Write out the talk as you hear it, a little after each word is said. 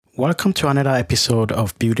Welcome to another episode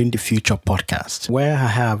of Building the Future podcast, where I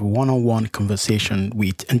have one-on-one conversation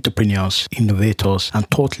with entrepreneurs, innovators, and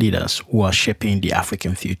thought leaders who are shaping the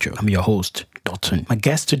African future. I'm your host, Dotun. My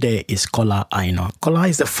guest today is Kola Aina. Kola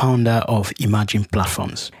is the founder of Emerging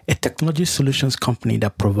Platforms, a technology solutions company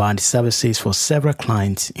that provides services for several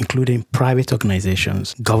clients, including private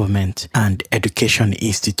organizations, government, and education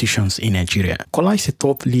institutions in Nigeria. Kola is a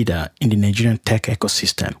thought leader in the Nigerian tech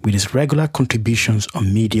ecosystem with his regular contributions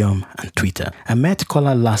on Medium and Twitter. I met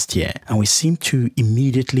Kola last year and we seemed to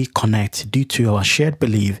immediately connect due to our shared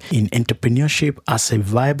belief in entrepreneurship as a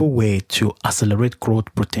viable way to accelerate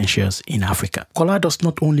growth potentials in Africa. Kola does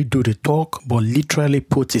not only do the talk, but literally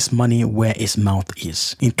puts his money where his mouth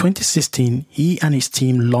is. In 2016, he and his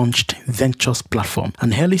team launched Ventures Platform,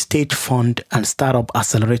 an early-stage fund and startup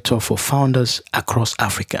accelerator for founders across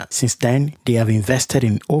Africa. Since then, they have invested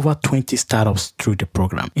in over 20 startups through the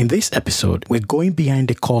program. In this episode, we're going behind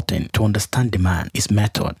the curtain to understand the man, his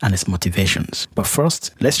method, and his motivations. But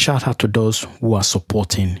first, let's shout out to those who are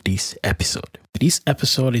supporting this episode. This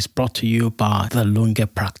episode is brought to you by The Longer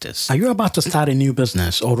Practice. Are you about to start a new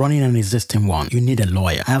business or running an existing one? You need a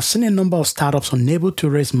lawyer. I have seen a number of startups unable to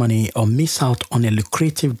raise money or miss out on a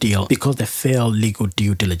lucrative deal because they fail legal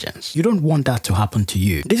due diligence. You don't want that to happen to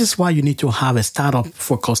you. This is why you need to have a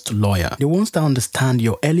startup-focused lawyer. The ones that understand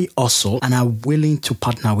your early hustle and are willing to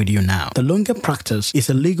partner with you now. The Longer Practice is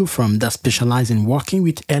a legal firm that specializes in working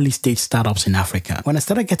with early-stage startups in Africa. When I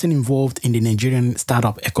started getting involved in the Nigerian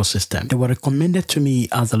startup ecosystem, they were recommended to me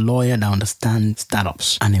as a lawyer that understands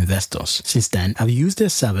startups and investors. Since then, I've used their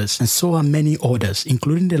service and so have many others,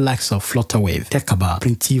 including the likes of Flutterwave, Tekaba,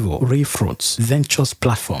 Printivo, Ray Fruits, Ventures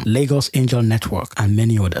Platform, Lagos Angel Network, and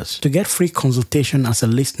many others. To get free consultation as a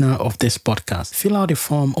listener of this podcast, fill out the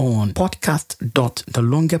form on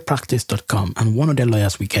podcast.thelongerpractice.com and one of the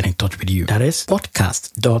lawyers will get in touch with you. That is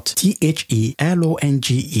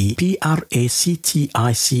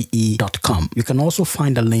podcast.thelongerpractice.com. You can also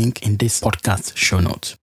find a link in this podcast show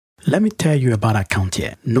notes. Let me tell you about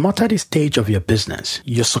Accountier. No matter the stage of your business,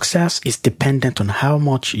 your success is dependent on how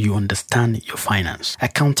much you understand your finance.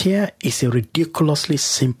 Accountier is a ridiculously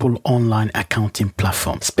simple online accounting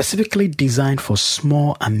platform specifically designed for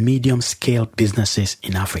small and medium-scale businesses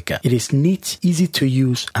in Africa. It is neat, easy to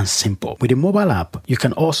use, and simple. With a mobile app, you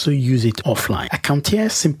can also use it offline. Accountier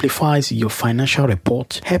simplifies your financial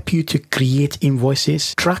report, help you to create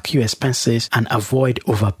invoices, track your expenses, and avoid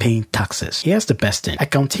overpaying taxes. Here's the best thing.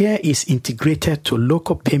 Accountier is integrated to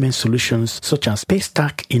local payment solutions such as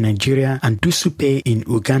Paystack in Nigeria and DusuPay in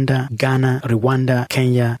Uganda, Ghana, Rwanda,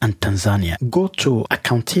 Kenya, and Tanzania. Go to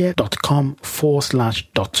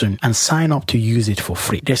accountier.com/Dotun and sign up to use it for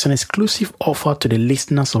free. There's an exclusive offer to the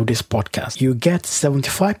listeners of this podcast. You get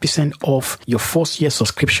 75% off your first year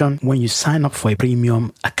subscription when you sign up for a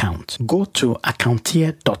premium account. Go to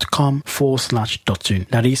accountier.com/Dotun.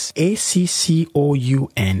 That is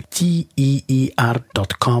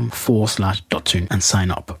accounteer.com/Dotun and sign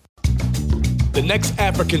up. The next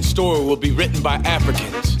African story will be written by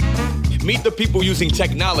Africans. Meet the people using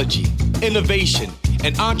technology, innovation,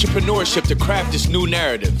 and entrepreneurship to craft this new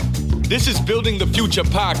narrative. This is Building the Future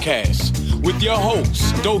podcast with your host,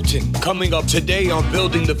 Dotun, coming up today on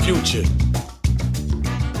Building the Future.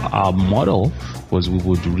 Our model was we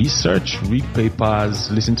would research, read papers,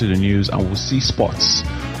 listen to the news, and we'll see spots.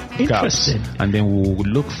 Interesting. Gaps, and then we'll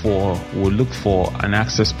look for an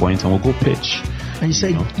access point and we'll go pitch. And you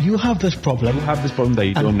say, you have this problem. You have this problem that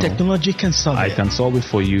you don't know. Technology can solve it. I can solve it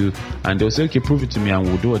for you. And they'll say, okay, prove it to me, and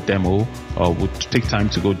we'll do a demo, or we'll take time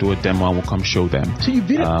to go do a demo and we'll come show them. So you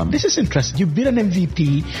build this is interesting. You build an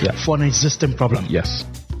MVP for an existing problem. Yes.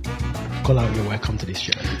 Kola, you're welcome to this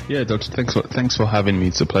show. Yeah, Doctor, thanks for having me.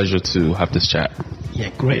 It's a pleasure to have this chat.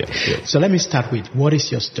 Yeah, great. Yeah. So let me start with, what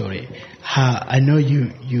is your story? I know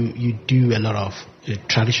you do a lot of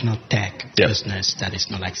traditional tech business that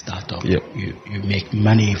is not like startup. Yep. You make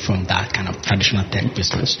money from that kind of traditional tech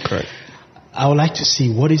business. Correct. I would like to see,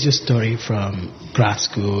 what is your story from grad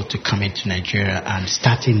school to coming to Nigeria and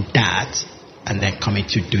starting that and then coming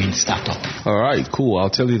to doing startup? All right, cool.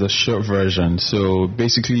 I'll tell you the short version. So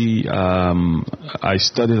basically, I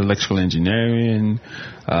studied electrical engineering,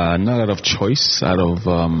 not out of choice, out of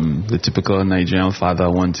the typical Nigerian father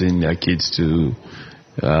wanting their kids to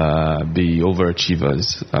be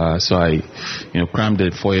overachievers. So I, crammed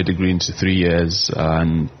a 4-year degree into 3 years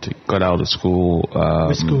and got out of school.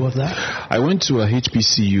 Which school was that? I went to a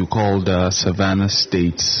HBCU called Savannah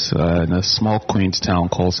State in a small quaint town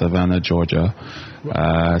called Savannah, Georgia.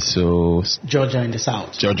 So Georgia in the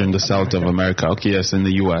South. Georgia in the South of America. Okay, yes, in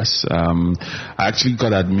the U.S. I actually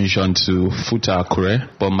got admission to FUTA Akure,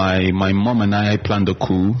 but my mom and I planned a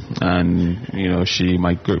coup, and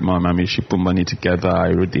my great mom, she put money together.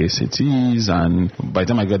 I wrote the SATs, and by the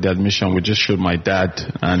time I got the admission, we just showed my dad,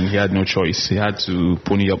 and he had no choice. He had to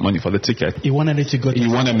pony up money for the ticket. He wanted it to go. He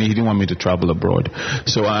didn't want me to travel abroad.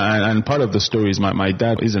 So, and part of the story is my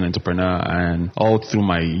dad is an entrepreneur, and all through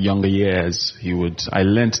my younger years, I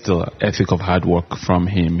learned the ethic of hard work from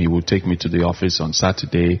him. He would take me to the office on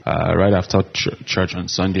Saturday, right after church on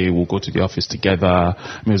Sunday. We'll go to the office together.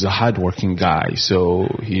 He was a hardworking guy. So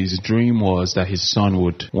his dream was that his son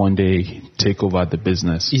would one day take over the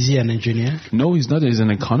business. Is he an engineer? No, he's not. He's an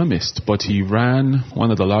economist, but he ran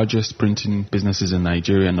one of the largest printing businesses in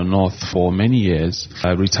Nigeria and the North for many years.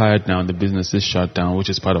 Retired now, and the business is shut down, which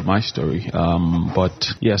is part of my story. But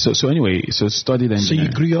yeah, so anyway, studied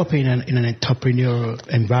engineering. So you grew up in an entrepreneurial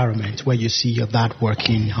environment where you see your dad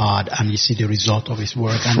working hard, and you see the result of his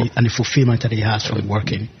work and the fulfillment that he has from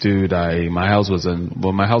working. Dude, my house was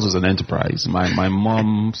an enterprise. My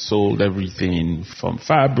mom sold everything from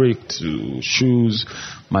fabric to shoes.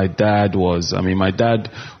 My dad was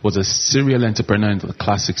a serial entrepreneur in the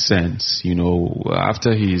classic sense.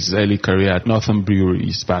 After his early career at Northern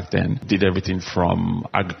Breweries back then, did everything from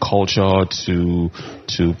agriculture to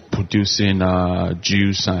producing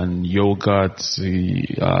juice and yogurt.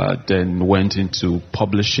 He then went into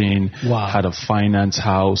publishing. Wow. Had a finance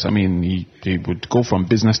house. He would go from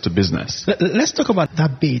business to business. Let's talk about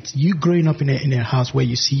that bit. You growing up in a house where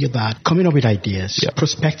you see your dad coming up with ideas,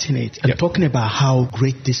 prospecting it, and talking about how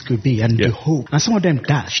great this could be, and the hope. And some of them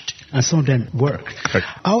dashed, and some of them worked. Right.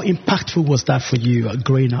 How impactful was that for you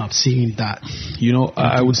growing up, seeing that?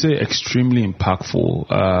 I would say extremely impactful.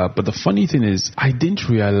 But the funny thing is, I didn't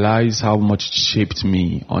realize how much it shaped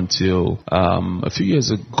me until a few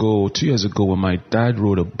years ago, 2 years ago, when my dad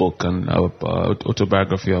wrote a book, an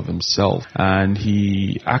autobiography of himself. And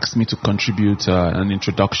he asked me to contribute an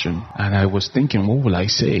introduction. And I was thinking, what will I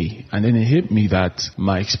say? And then it hit me that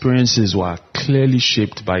my experiences were clearly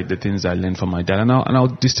shaped by the things I learned from my dad. And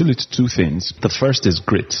I'll distill it to two things. The first is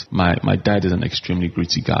grit. My dad is an extremely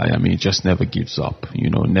gritty guy. He just never gives up,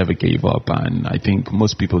 never gave up. And I think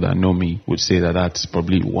most people that know me would say that that's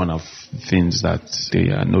probably one of the things that they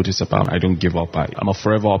notice about. I don't give up. I'm a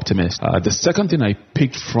forever optimist. The second thing I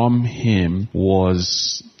picked from him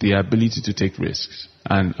was the ability to take risks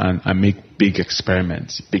and make big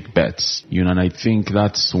experiments, big bets, and I think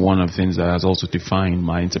that's one of the things that has also defined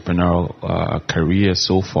my entrepreneurial career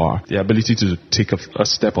so far. The ability to take a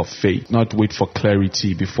step of faith, not wait for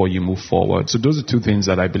clarity before you move forward. So those are two things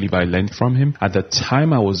that I believe I learned from him. At the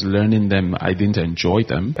time I was learning them, I didn't enjoy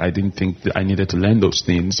them. I didn't think that I needed to learn those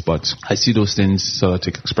things, but I see those things sort of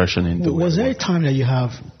take expression in the way. Was there a time that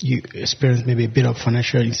you experienced maybe a bit of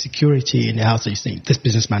financial insecurity in the house that you think this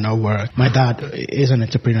business might not work? My dad is an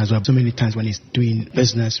entrepreneur as well. So many times when he's doing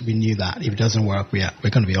business, we knew that if it doesn't work, we're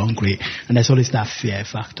going to be hungry, and there's always that fear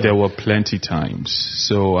factor. There were plenty times.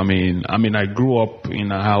 So I grew up in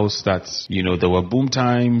a house that there were boom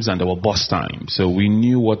times and there were bust times. So we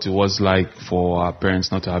knew what it was like for our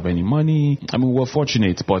parents not to have any money. We were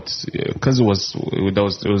fortunate, but because there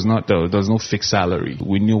was no fixed salary,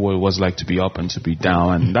 we knew what it was like to be up and to be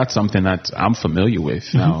down, and that's something that I'm familiar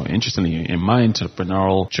with. Now, interestingly, in my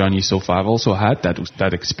entrepreneurial journey so far, I've also had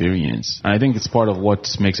that experience. And I think it's part of what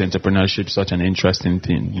makes entrepreneurship such an interesting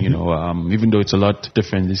thing, even though it's a lot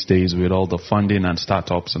different these days with all the funding and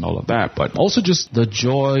startups and all of that, but also just the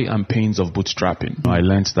joy and pains of bootstrapping. I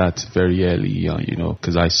learned that very early,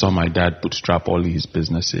 because I saw my dad bootstrap all his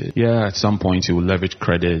businesses. Yeah, at some point he would leverage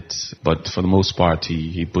credit, but for the most part,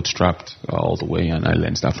 he bootstrapped all the way, and I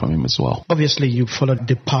learned that from him as well. Obviously, you followed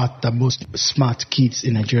the path that most smart kids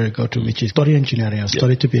in Nigeria go to, which is study engineering or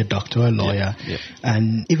study to be a doctor or a lawyer.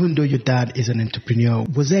 And even though your dad is an entrepreneur,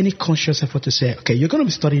 was there any conscious effort to say, okay, you're going to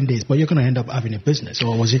be studying this, but you're going to end up having a business?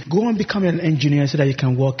 Or was it go and become an engineer so that you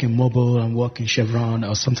can work in Mobil and work in Chevron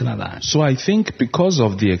or something like that? So I think because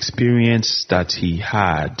of the experience that he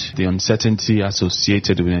had, the uncertainty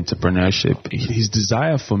associated with entrepreneurship, his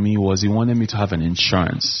desire for me was he wanted me to have an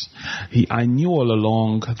insurance. I knew all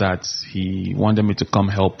along that he wanted me to come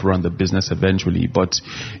help run the business eventually, but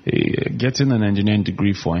getting an engineering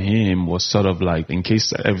degree for him was sort of like like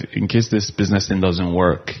in case this business thing doesn't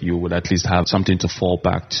work, you would at least have something to fall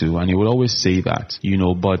back to. And he would always say that,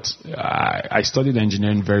 but I studied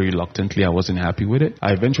engineering very reluctantly. I wasn't happy with it.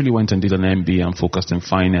 I eventually went and did an MBA and focused in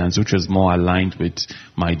finance, which was more aligned with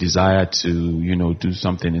my desire to, do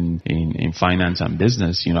something in finance and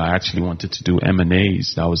business. I actually wanted to do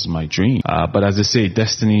M&As. That was my dream. But as I say,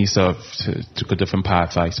 destiny sort of took a different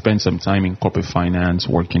path. I spent some time in corporate finance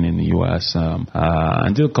working in the US,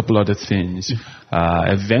 and did a couple other things.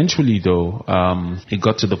 Eventually though, it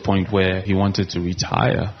got to the point where he wanted to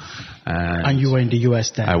retire. And you were in the US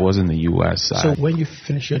then? I was in the US. So when you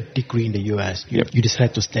finished your degree in the US, you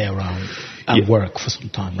decided to stay around and work for some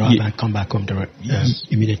time rather than come back home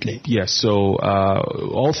immediately? Yes. So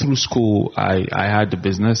all through school, I had the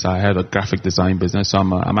business. I had a graphic design business. So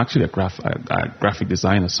I'm actually a graphic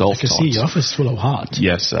designer, self-taught. I can see your office is full of art.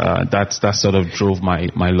 Yes. That sort of drove my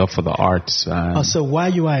love for the arts. So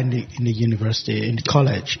while you were in the university, in the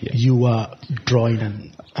college, you were drawing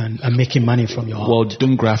and making money from your art? Well,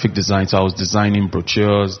 doing graphic design. So I was designing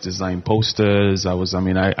brochures, design posters. I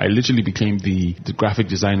literally became the graphic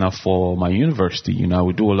designer for my university. I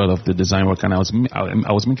would do a lot of the design work, and I was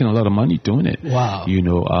making a lot of money doing it. Wow.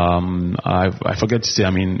 I forget to say,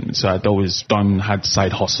 so I'd always had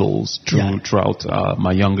side hustles throughout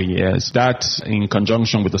my younger years. That in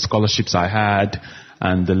conjunction with the scholarships I had,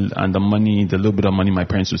 and the money, the little bit of money my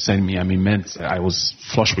parents would send me, meant I was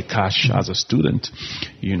flush with cash as a student,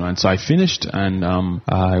 and so I finished and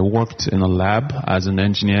I worked in a lab as an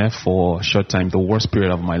engineer for a short time, the worst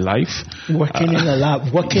period of my life. Working in a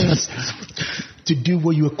lab, to do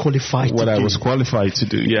what you were qualified to do. What I was qualified to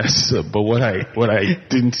do, yes. But what I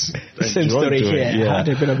didn't Same story doing, here. I had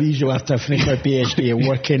a bit of issue after I finished my PhD and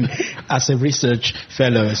working as a research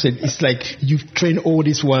fellow. So it's like you trained all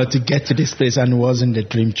this while to get to this place, and it wasn't the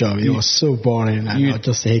dream job. It was so boring, and I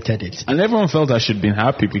just hated it. And everyone felt I should be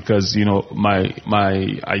happy because,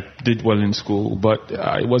 I did well in school, but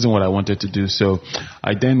it wasn't what I wanted to do. So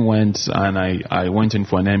I then went and I went in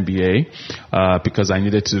for an MBA because I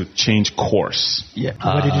needed to change course. Yeah.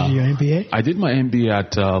 Where did you do your MBA? I did my MBA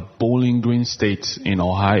at Bowling Green State in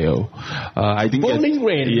Ohio. Bowling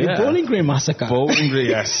Green massacre. Bowling Green,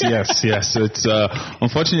 yes. It's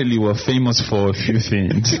unfortunately we're famous for a few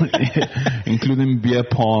things, including beer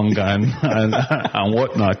pong and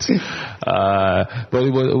whatnot. But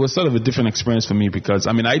it was sort of a different experience for me because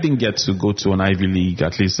I didn't get to go to an Ivy League,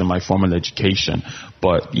 at least in my formal education.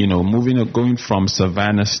 But going from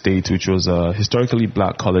Savannah State, which was a historically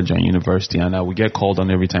black college and university, and I would get called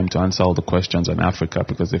on every time to answer all the questions on Africa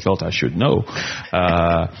because they felt I should know,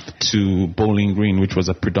 to Bowling Green, which was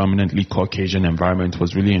a predominantly Caucasian environment,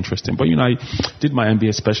 was really interesting. But I did my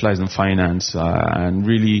MBA, specialized in finance, and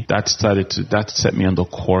really that set me on the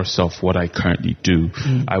course of what I currently do.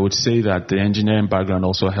 I would say that the engineering background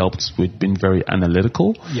also helped with being very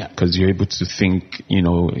analytical, because you're able to think,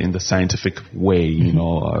 in the scientific way,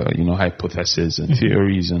 hypotheses and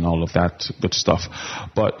theories and all of that good stuff.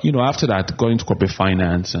 But, after that, got into corporate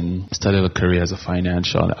finance and started a career as a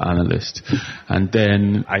financial analyst. And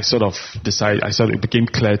then it became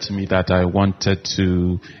clear to me that I wanted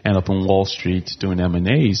to end up on Wall Street doing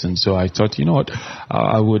M&As. And so I thought,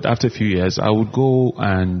 I would, after a few years, I would go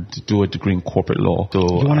and do a degree in corporate law.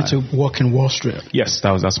 So you wanted to work in Wall Street? Yes,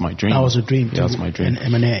 that's my dream. That was a dream. That's my dream.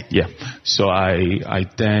 In M&A? Yeah. So I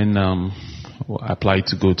then applied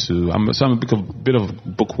to go to, I'm a bit of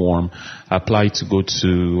bookworm. I applied to go to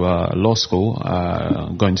law school,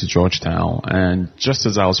 going to Georgetown. And just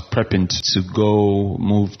as I was prepping to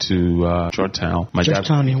move to Georgetown,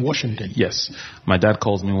 Georgetown in Washington? Yes. My dad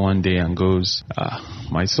calls me one day and goes,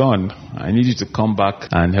 my son, I need you to come back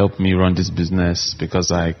and help me run this business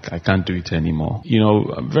because I can't do it anymore.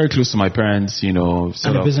 I'm very close to my parents, And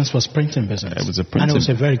the business was printing business? It was a printing. And it was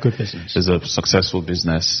a very good business? It was a successful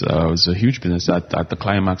business. It was a huge business. At the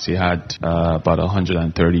climax, he had about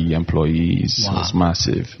 130 employees. Wow. It was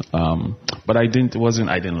massive. But I didn't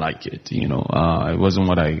like it. It wasn't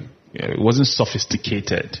what it wasn't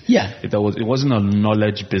sophisticated. Yeah. It wasn't a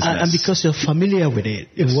knowledge business. And because you're familiar with it,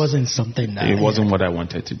 it wasn't something that... It wasn't what I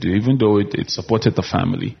wanted to do, even though it supported the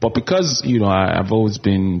family. But because, I've always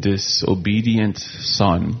been this obedient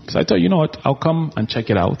son, so I thought, what, I'll come and check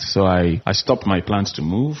it out. So I stopped my plans to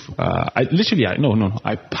move.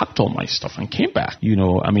 I packed all my stuff and came back.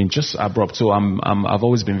 Just abrupt. So I've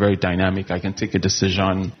always been very dynamic. I can take a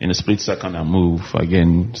decision in a split second and move.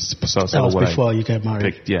 Again, that was before you get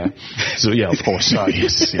married. Yeah. So yeah, of course.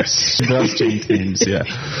 Yes. It does change things. Yeah.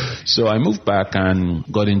 So I moved back and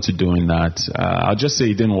got into doing that. I'll just say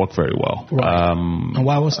it didn't work very well. Right. And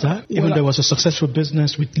why was that? Even there was a successful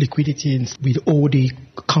business with liquidity and with all the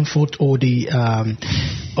comfort, all the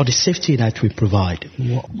safety that we provide.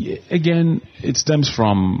 Again, it stems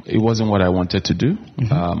from it wasn't what I wanted to do.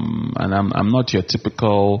 And I'm not your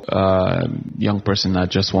typical young person that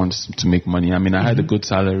just wants to make money. I mean, I had a good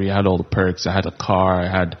salary, I had all the perks, I had a car, I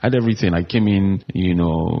had everything. I came in,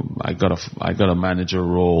 I got a manager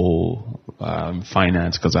role,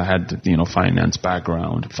 finance, because I had finance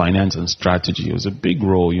background, finance and strategy. It was a big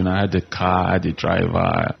role. I had the car, I had the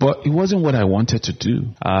driver, but it wasn't what I wanted to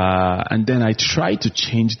do. And then I tried to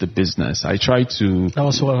change the business. That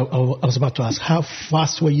was what I was about to ask. How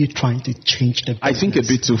fast were you trying to change the business? I think a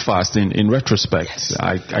bit too fast in retrospect. Yes.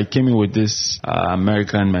 I came in with this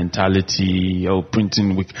American mentality,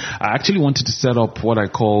 printing. I actually wanted to set up what I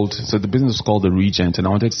called, so the business was called the Regent, and I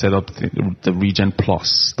wanted to set up the Regent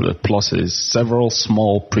Plus. The Plus is several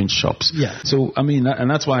small print shops. Yeah. So, I mean, and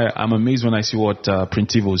that's why I'm amazed when I see what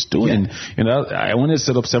Printivo is doing. Yeah. I wanted to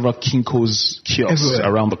set up several Kinko's kiosks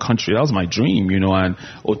around the country. That was my dream, and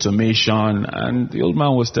automation. And the old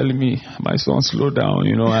man was telling me, my son, slow down,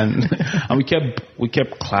 and we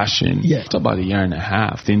kept clashing. Yeah. After about a year and a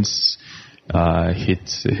half, things hit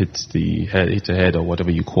the head or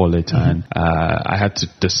whatever you call it, and I had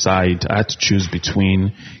to choose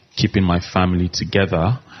between keeping my family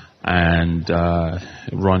together and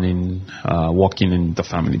working in the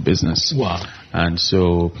family business. Wow. And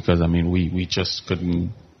so, because we just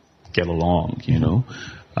couldn't get along,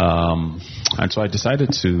 and so I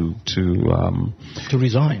decided to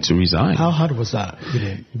resign. How hard was that?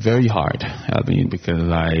 Very hard. Because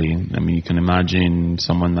you can imagine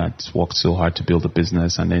someone that worked so hard to build a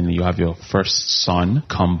business, and then you have your first son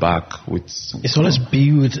come back with. It's always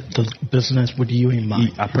build the business with you in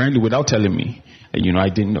mind. Apparently, without telling me. I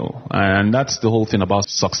didn't know. And that's the whole thing about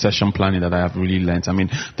succession planning that I have really learned.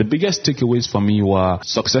 The biggest takeaways for me were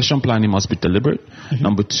succession planning must be deliberate.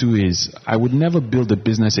 Number two is I would never build a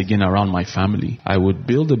business again around my family. I would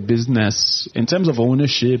build a business in terms of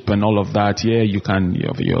ownership and all of that. Yeah, you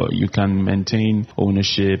can maintain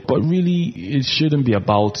ownership, but really it shouldn't be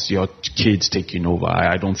about your kids taking over.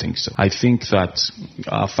 I don't think so. I think that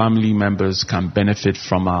our family members can benefit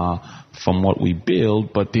from what we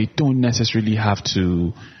build, but they don't necessarily have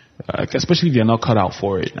to, especially if they're not cut out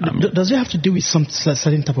for it. Does it have to do with some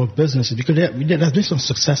certain type of businesses? Because there's been some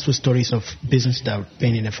successful stories of business that have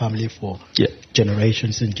been in a family for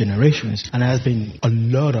generations and generations, and there has been a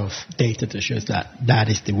lot of data that shows that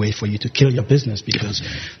is the way for you to kill your business, because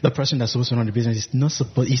the person that's supposed to run the business is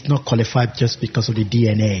not qualified just because of the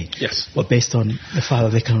DNA. Yes. But based on the fact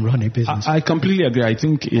that they can run a business. I completely agree. I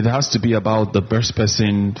think it has to be about the best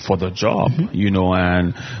person for the job,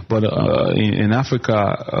 but in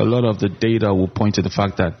Africa, a lot of the data will point to the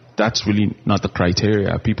fact that that's really not the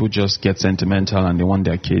criteria. People just get sentimental and they want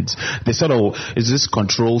their kids. They sort of, it's this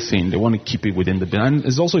control thing. They want to keep it within the bin. And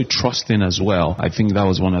it's also a trust thing as well. I think that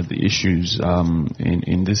was one of the issues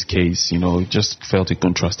in this case. Just felt it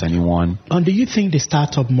couldn't trust anyone. And do you think the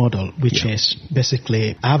startup model, which is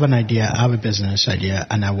basically, I have an idea, I have a business idea,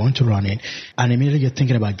 and I want to run it, and immediately you're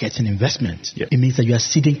thinking about getting investment. It means that you are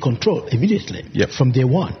ceding control immediately from day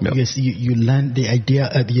one. Because you learn the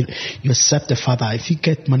idea, you accept the fact that if you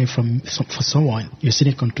get money for someone, you're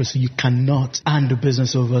sitting control, so you cannot hand the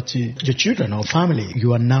business over to your children or family.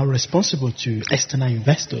 You are now responsible to external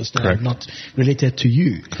investors that are not related to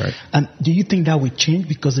you. Correct. And do you think that will change?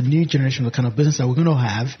 Because the new generation, the kind of business that we're going to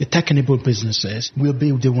have, the tech-enabled businesses, will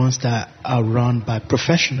be the ones that are run by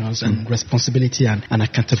professionals, and responsibility and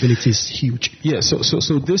accountability is huge. Yeah, so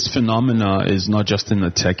this phenomena is not just in the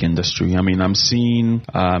tech industry. I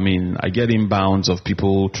get inbounds of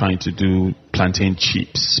people trying to do plantain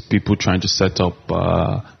chips, people trying to set up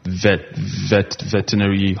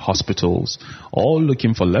veterinary hospitals, all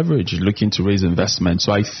looking for leverage, looking to raise investment.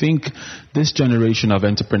 So I think this generation of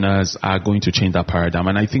entrepreneurs are going to change that paradigm,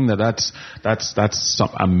 and I think that's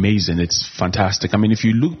amazing. It's fantastic. If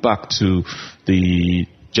you look back to the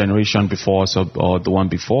generation before us or the one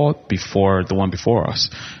before the one before us,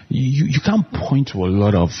 you can't point to a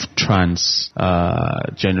lot of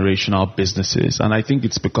generational businesses, and I think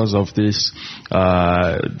it's because of this.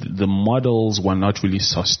 The models were not really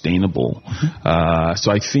sustainable.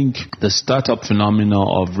 So I think the startup phenomena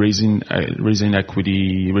of raising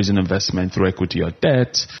equity, raising investment through equity or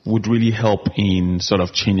debt would really help in sort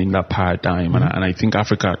of changing that paradigm. And I think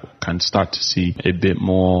Africa can start to see a bit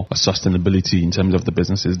more sustainability in terms of the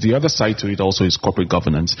businesses. The other side to it also is corporate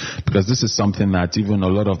governance, because this is something that even a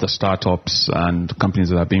lot of the startups and companies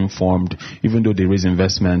that are being formed, even though they raise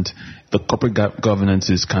investment, the corporate governance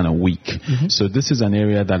is kind of weak. So this is an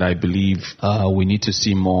area that I believe we need to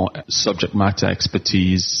see more subject matter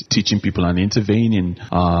expertise, teaching people and intervening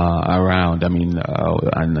around. I mean,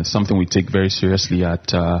 and something we take very seriously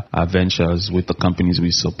at our ventures with the companies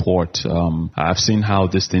we support. I've seen how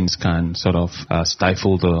these things can sort of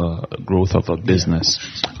stifle the growth of a business.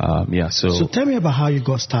 So tell me about how you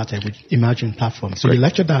got started with Imagine Platform. So you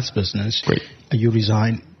lectured that business. Great. You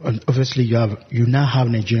resigned. And obviously, you now have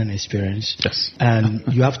Nigerian experience. Yes. And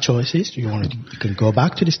you have choices. You can go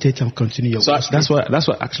back to the States and continue your work. That's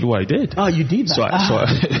what I did. Oh, you did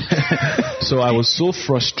that. So I was so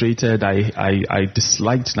frustrated. I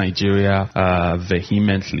disliked Nigeria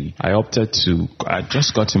vehemently. I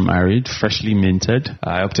just got married, freshly minted.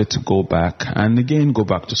 I opted to go back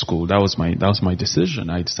to school. That was my decision.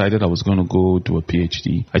 I decided I was going to go do a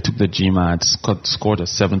PhD. I took the GMAT, scored a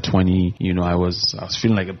 720. I was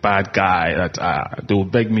feeling like a bad guy that they would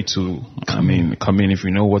beg me to come in if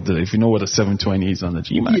you know what the 720 is on the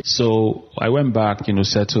GMAT. So I went back,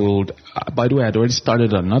 settled. By the way, I'd already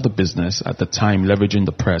started another business at the time, leveraging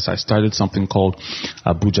the press. I started something called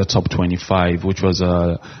Abuja Top 25, which was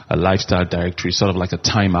a lifestyle directory, sort of like a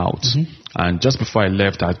timeout. And just before I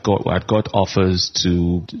left, I'd got offers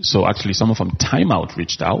to. So actually, someone from Time Out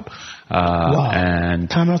reached out. And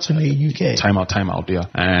Time Out in the UK. Time Out, yeah.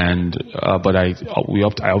 And but I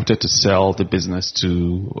opted to sell the business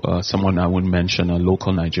to someone I wouldn't mention, a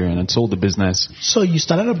local Nigerian, and sold the business. So you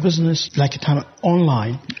started a business like a time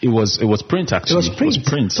online. It was print actually. It was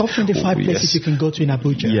print. Top 25 places you can go to in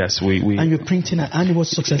Abuja. Yes, we and you're printing, and it was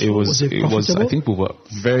successful. Was it profitable? I think we were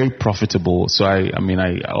very profitable. So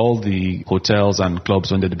all the hotels and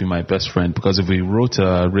clubs wanted to be my best friend, because if we wrote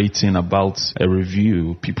a rating about a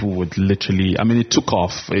review, people would literally, it took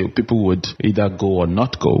off. People would either go or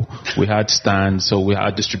not go. We had stands, so we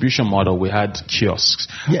had a distribution model. We had kiosks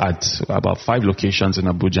at about 5 locations in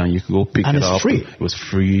Abuja, and you could go pick it up. Free. It was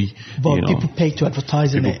free. But people pay to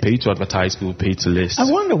advertise in it. People pay to advertise, people pay to list.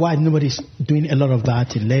 I wonder why nobody's doing a lot of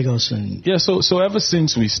that in Lagos. And so ever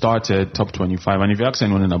since we started Top 25, and if you ask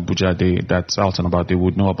anyone in Abuja that's out and about, they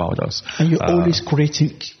would know about us. And you're always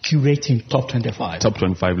curating Top 25. Top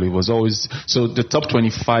 25 was always, so the Top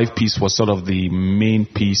 25 piece was sort of the main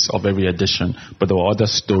piece of every edition, but there were other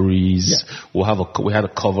stories. We had a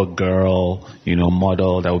cover girl,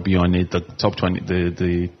 model that would be on it. The top 20,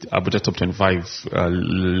 the Abuja Top 25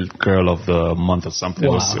 girl of the month or something.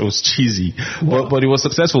 Wow. It was cheesy, but it was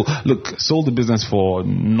successful. Look, sold the business for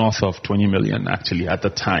north of 20 million actually at the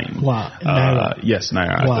time. Wow. Naira. Yes,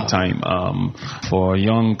 Naira at the time. For a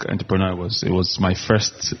young entrepreneur, it was my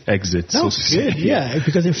first exit. That was good,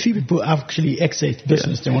 because a few people actually exit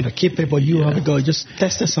business. They want to keep it, but you have to go. Just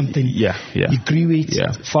tested something. You grew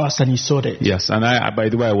it fast and you sold it. Yes, and by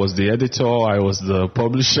the way, I was the editor. I was the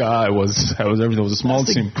publisher. I was everything. It was a small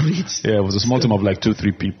team. It was a small team of like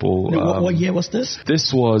 2-3 people. What year was this?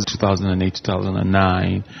 This was 2008,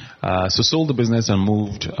 2009. So sold the business and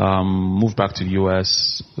moved back to the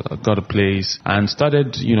US, got a place, and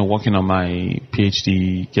started, working on my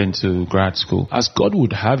PhD, getting to grad school. As God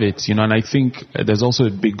would have it, and I think there's also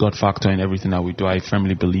a big God factor in everything that we do. I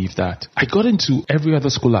firmly believe that. I got into every other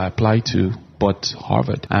school I applied to but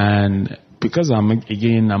Harvard. And because I'm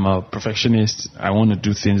a perfectionist, I want to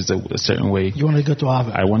do things a certain way. You want to go to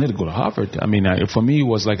Harvard? I wanted to go to Harvard. For me, it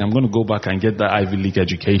was like, I'm going to go back and get that Ivy League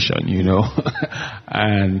education,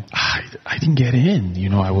 and I didn't get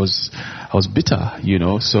in, I was bitter,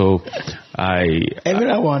 so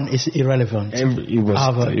everyone is irrelevant. It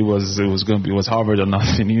was Harvard or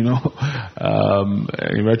nothing,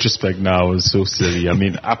 in retrospect now, it's so silly.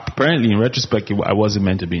 Apparently in retrospect, I wasn't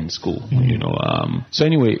meant to be in school, so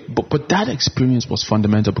anyway, but that experience was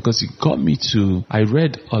fundamental because it got me to, I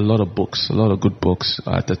read a lot of books, a lot of good books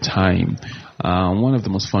at the time. One of the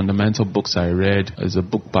most fundamental books I read is a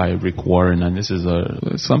book by Rick Warren, and this is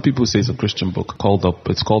some people say it's a Christian book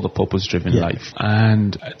it's called The Purpose-Driven Life.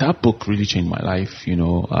 And that book really changed my life,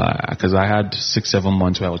 because I had 6-7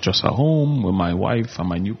 months where I was just at home with my wife and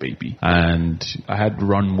my new baby. And I had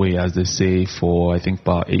runway, as they say, for I think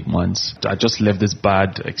about 8 months. I just left this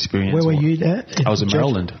bad experience. Where were you there? I was in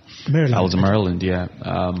Maryland. I was in Maryland,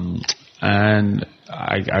 and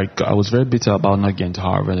I was very bitter about not getting to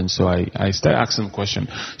Harvard, and so I started asking the question,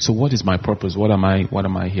 so what is my purpose? What am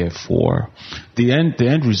I here for? The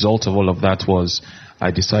end result of all of that was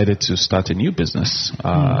I decided to start a new business,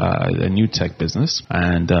 a new tech business.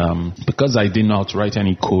 And because I didn't know how to write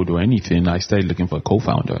any code or anything, I started looking for a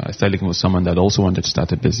co-founder. I started looking for someone that also wanted to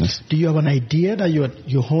start a business. Do you have an idea that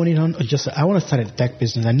you're honing on, or just, I want to start a tech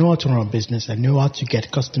business, I know how to run a business, I know how to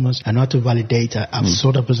get customers, I know how to validate, I've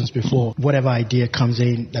sold a business before. Whatever idea comes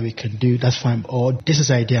in that we can do, that's fine. Or this is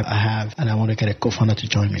the idea I have and I want to get a co-founder to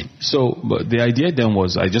join me. So but the idea then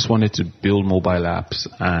was I just wanted to build mobile apps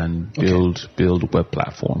and build web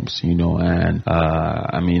platforms, and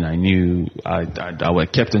I knew I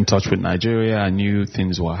kept in touch with Nigeria. I knew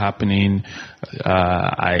things were happening.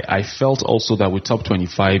 I felt also that with Top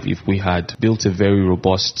 25, if we had built a very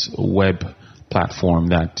robust web platform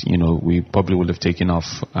that, we probably would have taken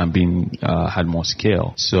off and had more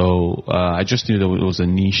scale. So I just knew there was a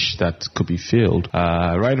niche that could be filled.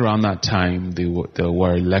 Right around that time, there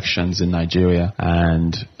were elections in Nigeria,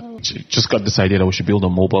 and just got this idea that we should build a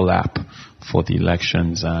mobile app for the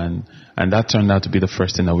elections, and that turned out to be the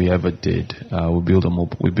first thing that we ever did. We built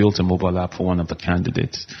a mobile app for one of the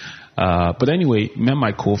candidates. But anyway, met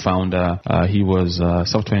my co-founder. He was a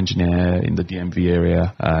software engineer in the DMV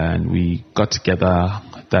area, and we got together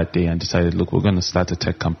that day and decided, look, we're going to start a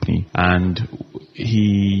tech company. And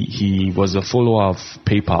he was a follower of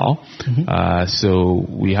PayPal. So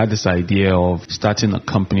we had this idea of starting a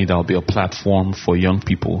company that will be a platform for young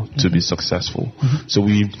people to be successful. So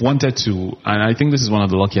we wanted to, and I think this is one of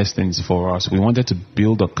the luckiest things for us, we wanted to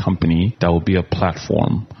build a company that will be a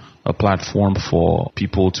platform for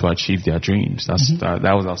people to achieve their dreams.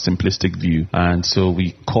 That was our simplistic view. And so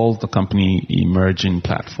we called the company Emerging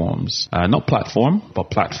Platforms. Not platform, but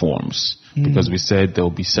platforms. Because we said there will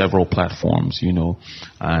be several platforms,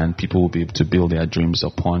 and people will be able to build their dreams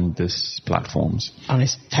upon these platforms. And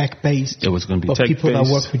it's tech-based. It was going to be tech-based. But people that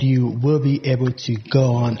work with you will be able to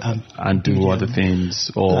go on and do other things,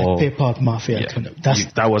 or like PayPal Mafia.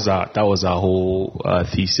 That was our whole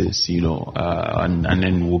thesis, and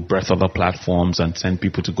then we'll breadth other platforms and send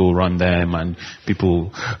people to go run them, and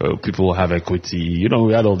people will have equity.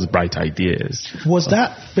 We had all these bright ideas. Was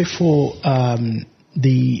that before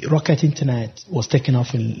the Rocket Internet was taken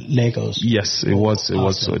off in Lagos? Yes, it was.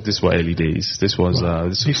 Awesome. This were early days. This was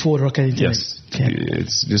before Rocket Internet. Yes,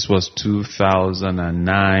 this was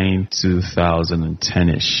 2009,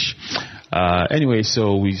 2010ish. Anyway,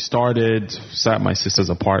 so we sat at my sister's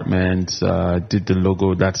apartment, did the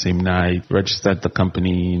logo that same night, registered the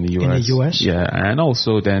company in the US. In the US? Yeah, and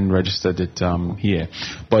also then registered it here.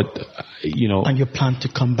 But, And you plan to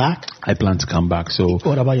come back? I plan to come back. So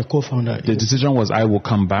what about your co-founder? The decision was I will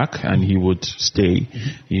come back and he would stay,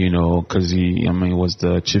 because he was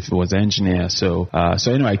the chief, he was the engineer. So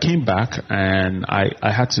anyway, I came back and I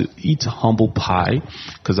had to eat humble pie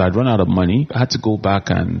because I'd run out of money. I had to go back,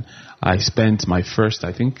 and I spent my first,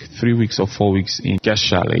 I think, 3 weeks or 4 weeks in guest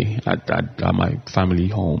chalet at my family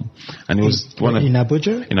home. And it was in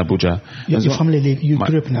Abuja? In Abuja. Your family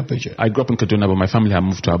grew up in Abuja? I grew up in Kaduna, but my family had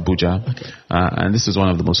moved to Abuja. Okay. And this is one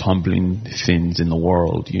of the most humbling things in the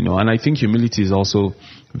world, And I think humility is also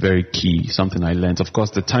very key, something I learned. Of course,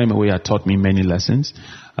 the time away had taught me many lessons.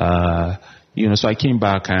 So I came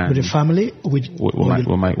back and... With the family? With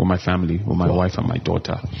my family, with my wife and my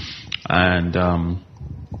daughter. And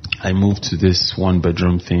I moved to this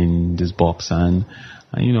one-bedroom thing, this box, and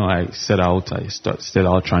I set out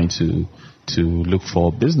trying to look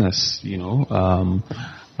for business, Then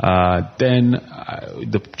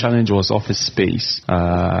the challenge was office space.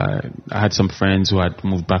 I had some friends who had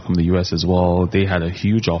moved back from the US as well. They had a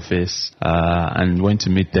huge office, and went to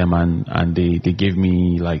meet them, and they gave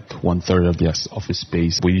me like 1/3 of their office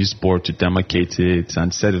space. We used board to demarcate it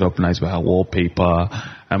and set it up nice. We had wallpaper.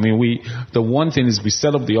 The one thing is we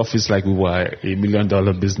set up the office like we were $1 million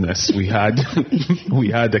business. We had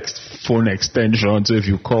phone extension. So if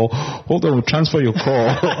you call, hold on, we'll transfer your call.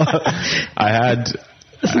 I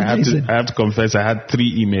have to confess, I had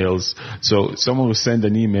 3 emails. So someone would send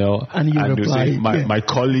an email and you reply. Say, my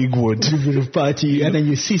colleague would reply to you, and then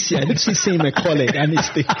you CC my colleague, and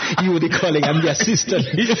you were the colleague, I'm the assistant.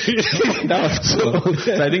 So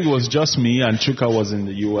I think it was just me, and Chuka was in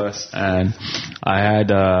the US, and I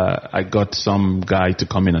got some guy to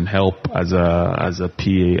come in and help as a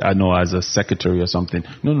PA, as a secretary or something.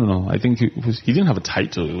 No. I think he didn't have a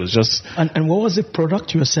title. It was just. And what was the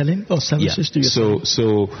product you were selling or services to you?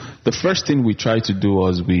 So the first thing we tried to do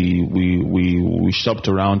was we shopped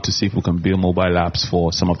around to see if we can build mobile apps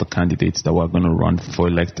for some of the candidates that were going to run for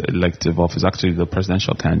elective office, actually the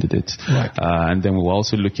presidential candidates. Right. And then we were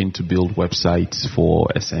also looking to build websites for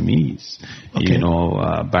SMEs,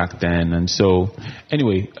 back then. And so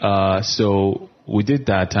anyway, so we did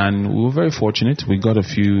that, and we were very fortunate. We got a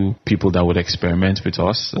few people that would experiment with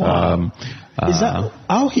us. Wow. Is that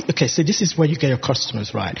how okay, so this is where you get your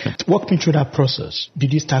customers, right? Walk me through that process.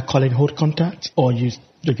 Did you start calling hold contacts, or your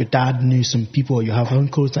dad knew some people, or you have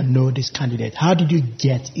uncles that know this candidate? How did you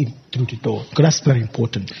get in through the door? Because that's very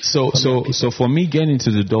important. So for me, getting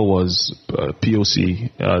into the door was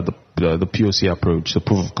POC, the POC approach, the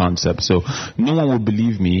proof of concept. So no one would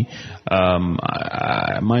believe me.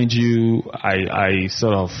 Mind you, I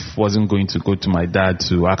sort of wasn't going to go to my dad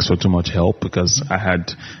to ask for too much help, because I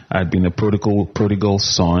had been a prodigal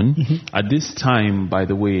son. Mm-hmm. At this time, by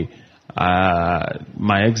the way,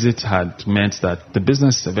 my exit had meant that the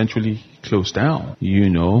business eventually closed down,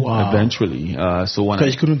 eventually. So when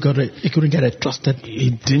because you couldn't get a trusted.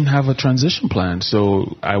 It didn't have a transition plan.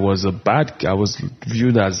 So I was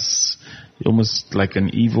viewed as almost like an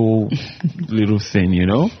evil little thing,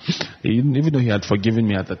 even though he had forgiven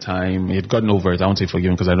me at the time. He had gotten over it. I won't say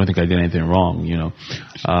forgiven, because I don't think I did anything wrong,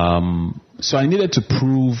 So I needed to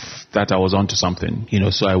prove that I was onto something,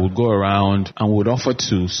 so I would go around and would offer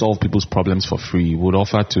to solve people's problems for free. Would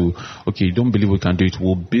offer to, okay, you don't believe we can do it.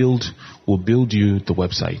 We'll build you the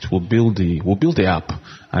website. We'll build the app.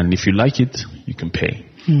 And if you like it, you can pay,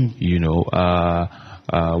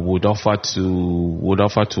 would offer to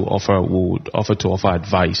offer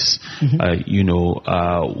advice.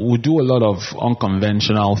 Mm-hmm. Would do a lot of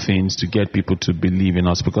unconventional things to get people to believe in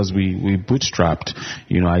us, because we bootstrapped.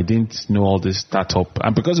 I didn't know all this startup,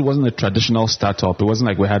 and because it wasn't a traditional startup, it wasn't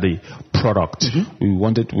like we had a product. Mm-hmm.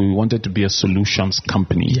 We wanted to be a solutions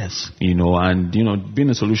company. Yes. And being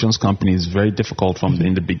a solutions company is very difficult from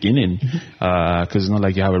in the beginning, because it's not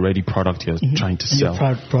like you have a ready product you're trying to sell.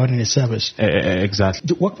 You're providing a service. Exactly.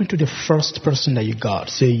 Walk me to the first person that you got.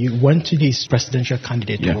 So you went to this presidential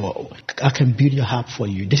candidate. Well, I can build your app for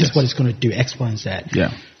you. This is what it's going to do, X, Y, and Z.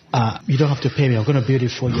 Yeah. You don't have to pay me. I'm going to build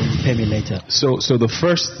it for you, and you pay me later. So the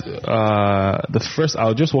first,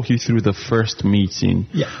 I'll just walk you through the first meeting.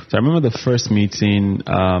 Yeah. So I remember the first meeting.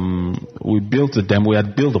 We built a demo. We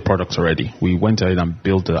had built the product already. We went ahead and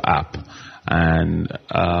built the app, and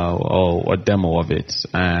a demo of it,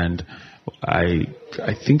 and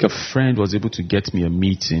I think a friend was able to get me a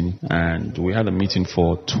meeting, and we had a meeting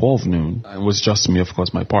for 12 noon. It was just me, of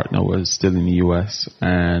course. My partner was still in the US,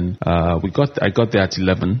 and I got there at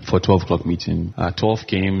 11 for 12 o'clock meeting. 12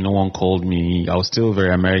 came, no one called me. I was still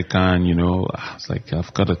very American, I was like,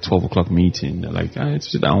 I've got a 12 o'clock meeting. They're like,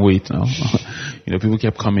 sit down, wait now. People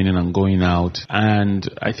kept coming in and going out, and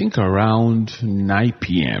I think around 9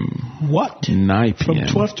 p.m. What? 9 p.m.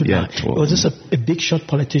 From 12 to 9? 12. Was this a big shot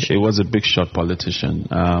politician? It was a big shot politician.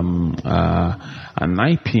 At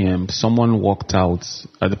 9 p.m., someone walked out.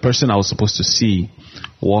 The person I was supposed to see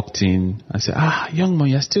walked in and said, young man,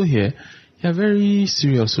 you're still here? Yeah, very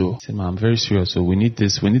serious. So I said, man, I'm very serious. So we need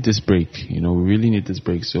this break. We really need this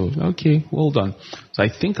break. So, okay, well done. So I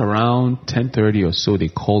think around 10:30 or so, they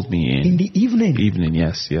called me in. In the evening? Evening,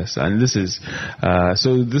 yes. And this is,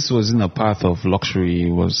 so this was in a path of luxury.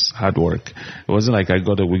 It was hard work. It wasn't like we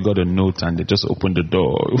got a note and they just opened the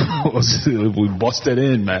door. We busted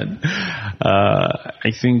in, man.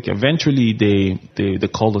 I think eventually they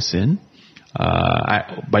called us in.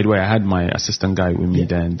 By the way, I had my assistant guy with me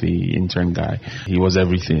then, the intern guy. He was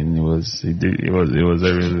everything. It was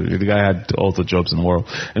everything. The guy had all the jobs in the world.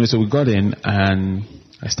 And so we got in and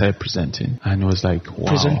I started presenting, and it was like, wow.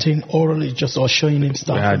 Presenting orally, just or showing him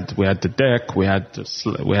stuff. We had the deck, we had the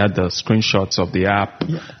screenshots of the app,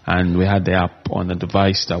 and we had the app on the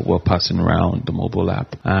device that we're passing around, the mobile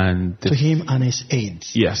app. And to him and his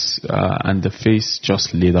aides. Yes, and the face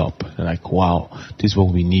just lit up. Like, wow, this is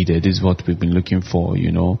what we needed. This is what we've been looking for.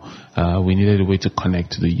 We needed a way to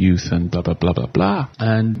connect to the youth and blah blah blah blah blah.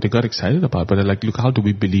 And they got excited about it. But they're like, look, how do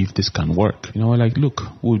we believe this can work? We're like, look,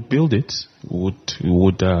 we'll build it. We'll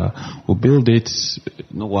build it.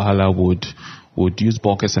 No wahala would use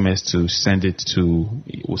bulk SMS to send it to.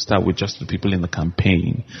 We'll start with just the people in the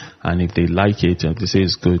campaign, and if they like it, if they say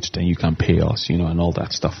it's good, then you can pay us, and all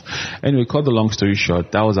that stuff. Anyway, cut the long story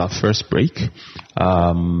short, that was our first break,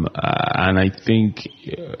 and I think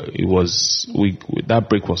that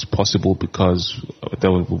break was possible because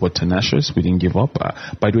we were tenacious. We didn't give up.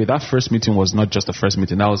 By the way, that first meeting was not just the first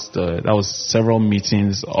meeting. That was several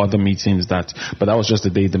meetings, other meetings but that was just the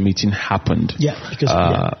day the meeting happened. Yeah, because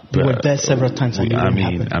we were there several times. It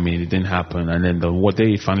didn't happen. And then what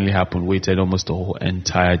day it finally happened, waited almost the whole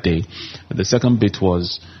entire day. The second bit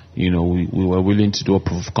was, we were willing to do a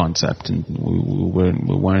proof of concept, and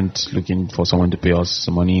we weren't looking for someone to pay us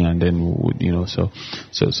some money, and then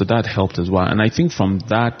so that helped as well. And I think from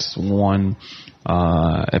that one,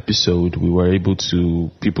 episode,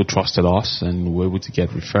 people trusted us, and we were able to get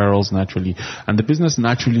referrals naturally, and the business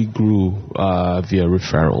naturally grew via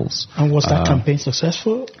referrals. And was that campaign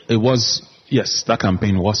successful? It was. Yes, that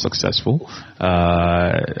campaign was successful.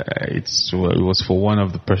 It was for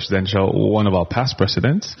one of our past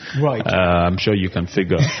presidents. Right. I'm sure you can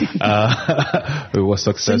figure. It was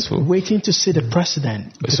successful. So waiting to see the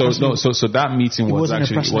president. So that meeting was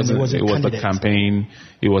the campaign.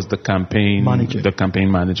 It was the campaign manager. The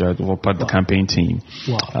campaign manager, part of the campaign team.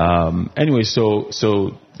 Wow. Anyway,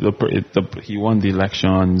 he won the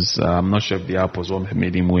elections. I'm not sure if the app was what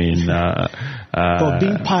made him win. But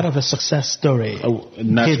being part of a success story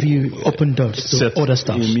gave you open doors to other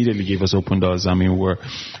stuff. Immediately gave us open doors. I mean, we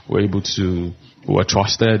were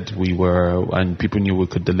trusted. And people knew we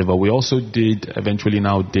could deliver. We also eventually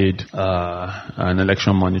did an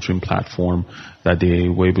election monitoring platform that they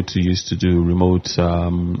were able to use to do remote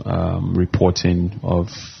reporting of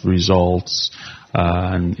results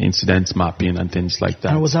and incident mapping and things like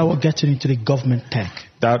that. And was that what got you into the government tech?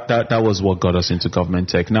 That was what got us into government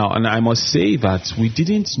tech. Now, and I must say that we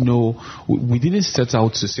didn't set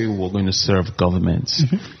out to say we were going to serve governments.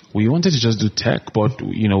 Mm-hmm. We wanted to just do tech, but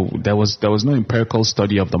there was no empirical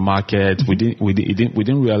study of the market. Mm-hmm. We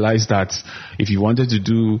didn't realize that if you wanted to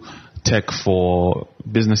do tech for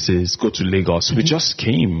businesses, go to Lagos. Mm-hmm. We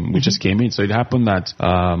just came in. So it happened that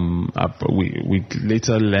we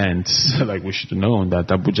later learned, like we should have known, that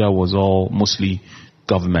Abuja was all mostly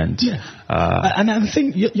government. Yeah. And I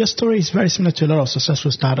think your story is very similar to a lot of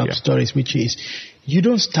successful startup stories, which is you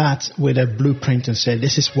don't start with a blueprint and say,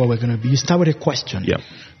 this is what we're going to be. You start with a question. Yeah.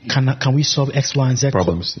 Can we solve X, Y, and Z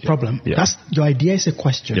problem? Yeah. That's your idea is a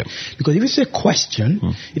question. Yeah. Because if it's a question,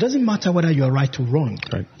 it doesn't matter whether you're right or wrong.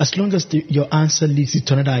 Right. As long as your answer leads you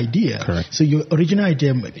to another idea. Correct. So your original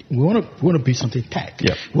idea, we want to build something tech.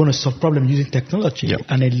 Yeah. We want to solve problem using technology. Yeah.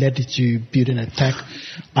 And it led to building a tech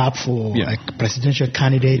app for a presidential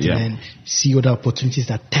candidate and then see other opportunities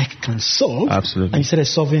that tech can solve. Absolutely. And instead of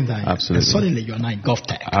solving that, absolutely, suddenly you're now in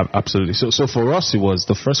GovTech. Absolutely. So for us,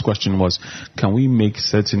 the first question was, can we make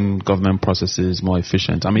certain government processes more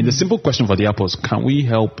efficient? I mean, the simple question for the app was, can we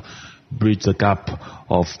help bridge the gap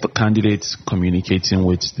of the candidates communicating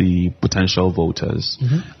with the potential voters?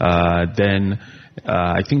 Mm-hmm. Then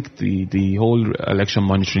I think the whole election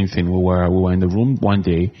monitoring thing, we were in the room one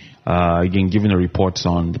day, again, giving a report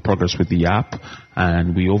on the progress with the app,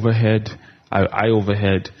 and I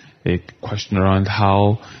overheard a question around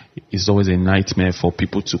how it's always a nightmare for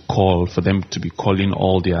people to call, for them to be calling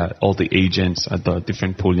all the agents at the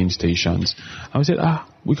different polling stations. I said,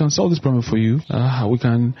 we can solve this problem for you. We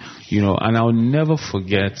can, and I'll never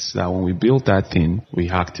forget that when we built that thing, we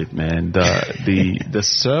hacked it, man. The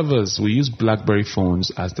servers, we used BlackBerry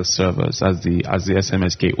phones as the servers, as the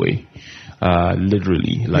SMS gateway.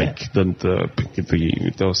 Literally,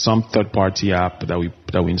 there was some third-party app that we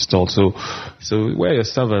installed. So where are your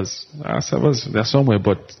servers? Our servers, they're somewhere,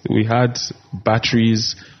 but we had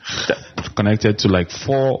batteries connected to like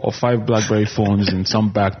 4 or 5 BlackBerry phones in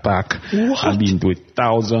some backpack. What? I mean, with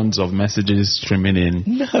thousands of messages streaming in.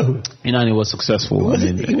 No. And it was successful.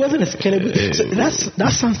 It wasn't a scalable. So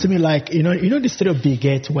that sounds to me like, the story of Bill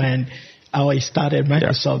Gates when he started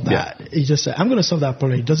Microsoft he just said, I'm going to solve that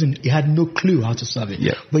problem. He had no clue how to solve it.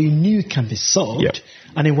 Yeah. But he knew it can be solved. Yeah.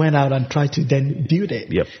 And he went out and tried to then build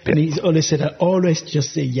it. Yep. And he always said that always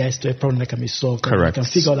just say yes to a problem that can be solved. Correct. You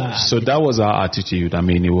can figure that out. So that was our attitude. I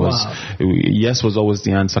mean, it was, yes was always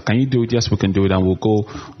the answer. Can you do it? Yes, we can do it. And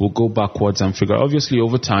we'll go backwards and figure. Obviously,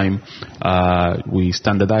 over time, we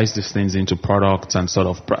standardized these things into products and sort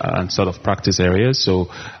of practice areas. So,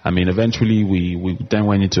 I mean, eventually we then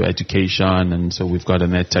went into education, and so we've got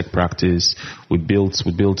an ed tech practice. We built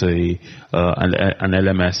an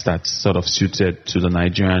LMS that's sort of suited to the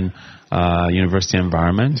Nigerian university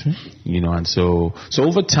environment, and so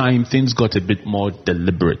over time things got a bit more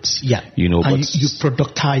deliberate. Yeah, but you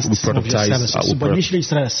productized some of your services. But initially you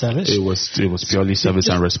started a service. It was purely service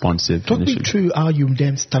and responsive. Talk me through how you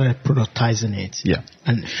then started productizing it. Yeah,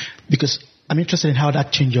 and because I'm interested in how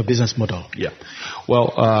that changed your business model. Yeah.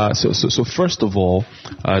 Well, so first of all,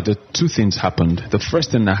 the two things happened. The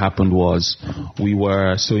first thing that happened was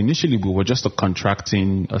initially we were just a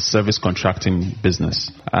service contracting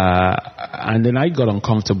business. And then I got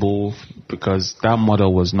uncomfortable because that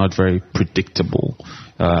model was not very predictable.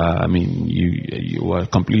 I mean, you were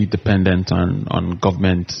completely dependent on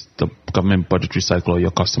government, the government budgetary cycle or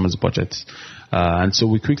your customers' budgets. And so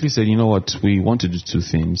we quickly said, you know what, we want to do two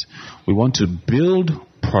things. We want to build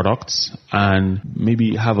products and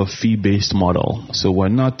maybe have a fee-based model. So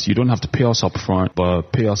you don't have to pay us up front,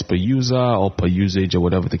 but pay us per user or per usage or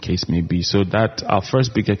whatever the case may be. So that our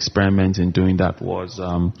first big experiment in doing that was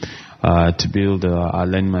to build our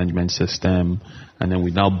learning management system. And then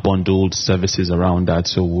we now bundled services around that.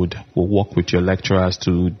 So we'll work with your lecturers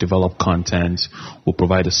to develop content. We'll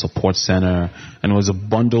provide a support center. And it was a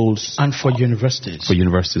bundled... And for universities? For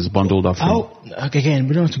universities, bundled offering. Again,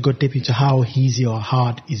 we don't have to go deep into how easy or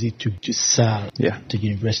hard is it to sell to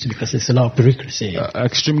university, because there's a lot of bureaucracy.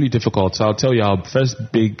 Extremely difficult. So I'll tell you, our first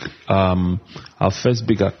big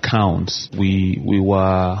account,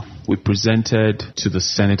 we presented to the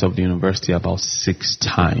Senate of the university about 6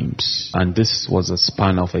 times. And this was a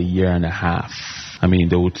span of a year and a half. I mean,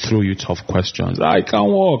 they would throw you tough questions. I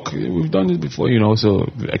can't walk. We've done this before, so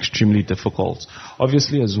extremely difficult.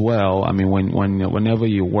 Obviously as well, I mean, whenever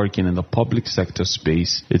you're working in the public sector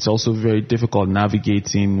space, it's also very difficult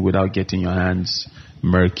navigating without getting your hands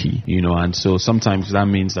murky, and so sometimes that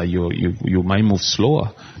means that you might move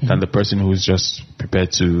slower than the person who's just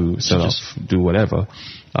prepared to sort of do whatever.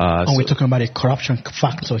 And we're talking about a corruption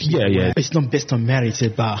factor here. Yeah. It's not based on merit, it's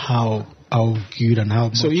about how good and how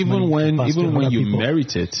much. So even when you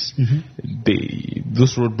merit it,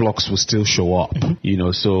 those roadblocks will still show up.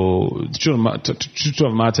 So the truth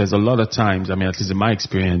of the matter is, a lot of times, I mean, at least in my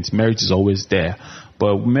experience, merit is always there.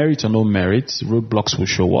 But merit or no merit, roadblocks will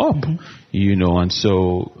show up, and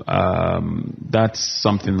so that's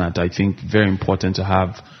something that I think very important to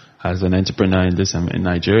have as an entrepreneur in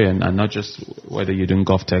Nigeria, and not just whether you're doing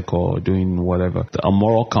GovTech or doing whatever. A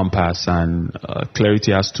moral compass and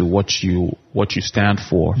clarity as to what you stand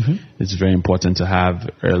for is very important to have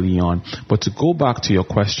early on. But to go back to your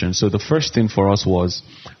question, so the first thing for us was,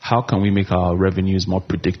 how can we make our revenues more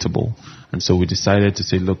predictable? And so we decided to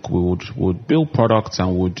say, look, we would build products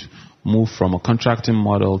and would move from a contracting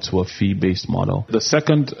model to a fee-based model. The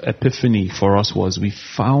second epiphany for us was we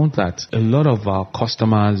found that a lot of our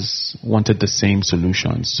customers wanted the same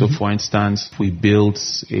solutions. So for instance,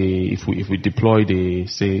 if we deployed a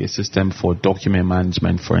system for document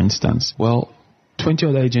management, for instance, 20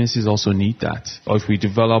 other agencies also need that. Or if we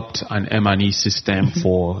developed an M&E system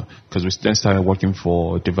because we then started working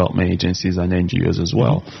for development agencies and NGOs as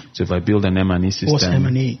well. So if I build an M&E system. What's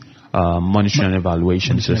M&E? Monitoring and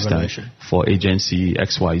evaluation system for agency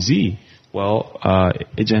XYZ.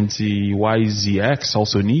 Agency YZX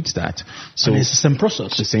also needs that. So and it's the same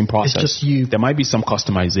process. The same process. It's just you. There might be some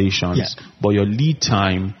customizations, but your lead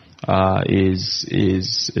time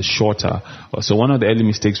is shorter. So one of the early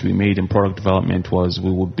mistakes we made in product development was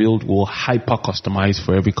we'll hyper customize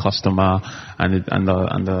for every customer, and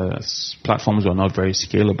the platforms were not very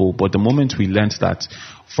scalable. But the moment we learned that,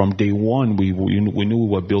 from day one, we knew we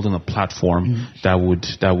were building a platform that would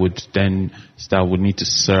need to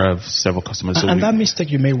serve several customers. So that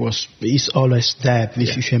mistake you made is always there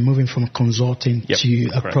if you're moving from consulting to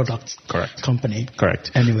a product company.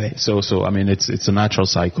 Correct. Anyway. So I mean, it's a natural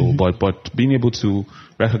cycle, but being able to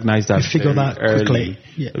recognize that figure that early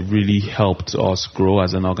really helped us grow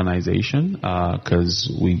as an organization, because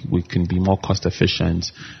we can be more cost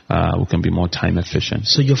efficient, we can be more time efficient.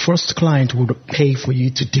 So your first client would pay for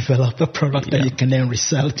you to develop a product that you can then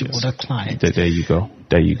resell to other clients. There you go.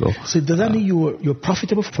 So does that mean you're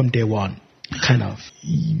profitable from day one? Kind of.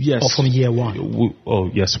 Yes. Or from year one?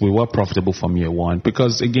 Yes, we were profitable from year one,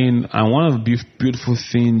 because again, and one of the beautiful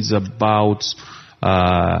things about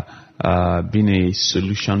being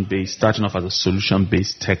starting off as a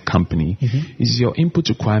solution-based tech company is your input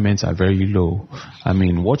requirements are very low. I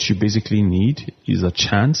mean, what you basically need is a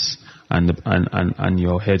chance and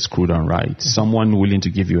your head screwed on right. Someone willing to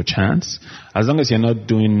give you a chance, as long as you're not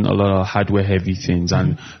doing a lot of hardware heavy things.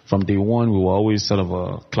 And from day one, we were always sort of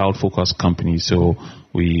a cloud focused company. So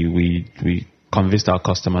we convinced our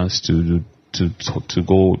customers to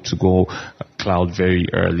go cloud very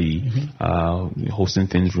early, hosting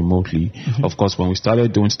things remotely. Of course, when we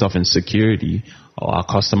started doing stuff in security, our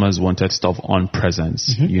customers wanted stuff on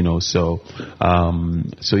presence, so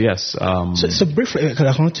yes. So briefly,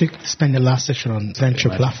 because I want to spend the last section on venture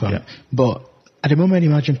platform, but at the moment,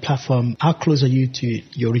 Imagine Platform, how close are you to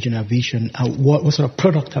your original vision? What sort of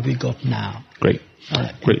product have you got now? Great.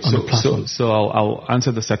 So I'll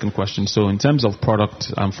answer the second question. So in terms of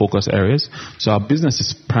product and focus areas, so our business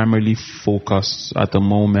is primarily focused at the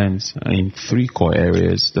moment in 3 core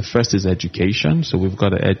areas. The first is education. So we've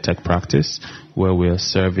got an ed tech practice where we're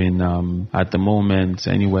serving at the moment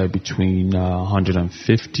anywhere between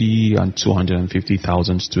 150 and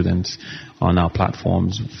 250,000 students on our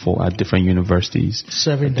platforms at different universities.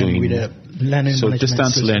 Serving them with a learning so management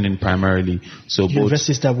distance system. learning primarily. So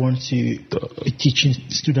universities that want to be teaching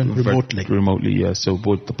students remotely. Yeah. So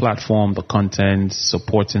both the platform, the content,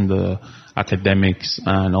 supporting the academics,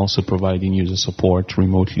 and also providing user support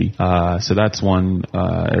remotely. So that's one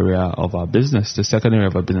area of our business. The second area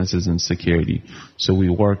of our business is in security. So we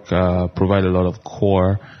provide a lot of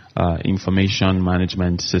core information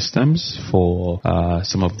management systems for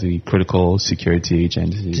some of the critical security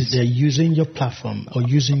agencies. They're using your platform or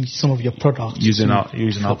using some of your products using our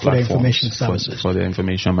for the information services for the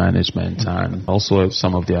information management, and also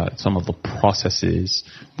some of the processes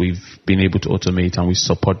we've been able to automate, and we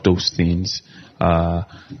support those things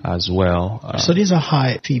as well. So these are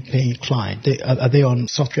high fee paying clients. Are they on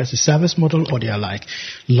software as a service model, or they are like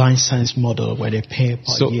license model where they pay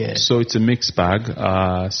per year? So it's a mixed bag.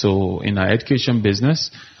 So in our education business,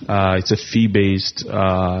 it's a fee based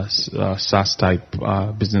SaaS type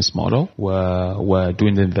business model where we're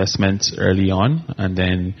doing the investments early on, and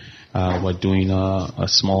then we're doing a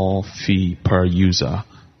small fee per user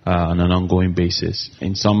on an ongoing basis.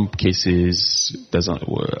 In some cases, there's an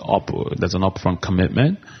upfront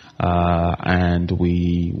commitment, and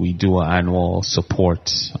we do an annual support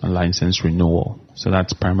and license renewal. So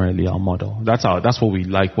that's primarily our model. That's what we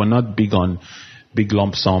like. We're not big on big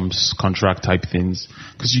lump sums, contract type things,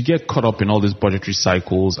 because you get caught up in all these budgetary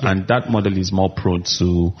cycles, and that model is more prone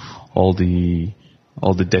to all the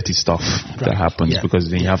dirty stuff that happens,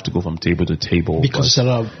 because then you have to go from table to table. Because it's a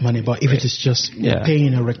lot of money, but if it is just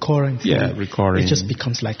paying a recurring fee, recurring, it just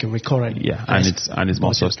becomes like a recurring. Yeah, and it's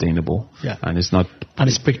more sustainable. Yeah, and it's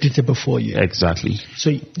predictable for you. Exactly. So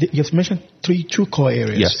you've mentioned two core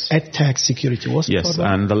areas. Yes. EdTech, security. What's the third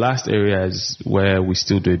one? And the last area is where we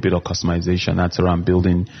still do a bit of customization. That's around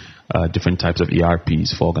building different types of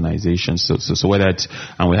ERPs for organizations. So whether it's,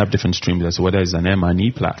 and we have different streams, so whether it's an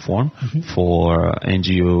M&E platform for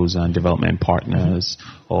NGOs and development partners,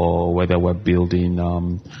 or whether we're building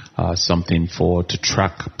something to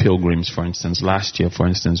track pilgrims, for instance. Last year, for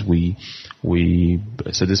instance,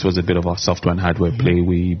 so this was a bit of a software and hardware play.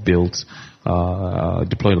 We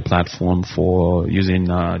deployed a platform for using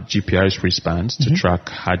GPS wristbands to track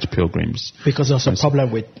Hajj pilgrims. Because there's a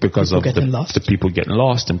problem with people getting lost. The people getting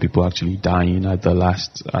lost and people actually dying at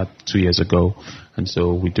 2 years ago. And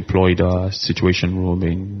so we deployed a situation room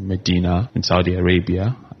in Medina, in Saudi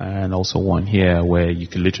Arabia, and also one here where you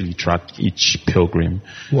can literally track each pilgrim.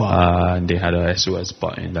 Wow. And they had a SOS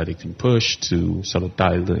button that they can push to sort of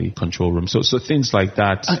dial the control room. So things like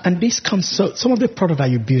that. And this comes, so some of the product that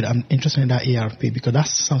you build, I'm interested in that ERP, because that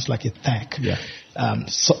sounds like a tech. Yeah.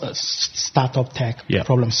 Startup tech,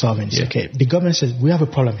 problem solving. Yeah. Okay. The government says, we have a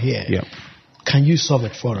problem here. Yeah. Can you solve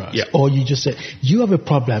it for us? Yeah. Or you just say, you have a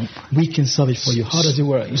problem, we can solve it for you. How does it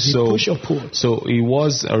work? Is it push or pull? So it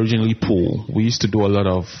was originally pull. We used to do a lot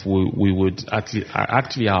of, we would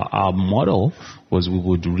actually our model was we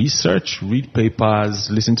would research, read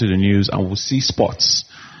papers, listen to the news, and we'll see spots.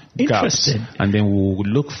 Interesting. Gaps, and then we'll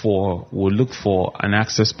look for an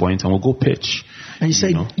access point, and we'll go pitch. And you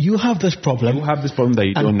say, you have this problem. You have this problem that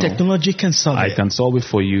you don't know. And technology can solve it. I can solve it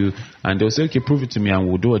for you. And they'll say, okay, prove it to me, and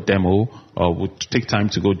we'll do a demo, or we'll take time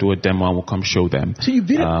to go do a demo, and we'll come show them. So you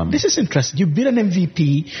build this is interesting. You build an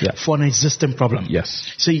MVP for an existing problem.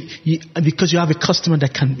 Yes. So because you have a customer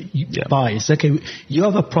that can buy, it's okay, you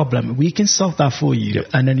have a problem, we can solve that for you. Yep.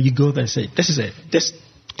 And then you go there and say, this is it.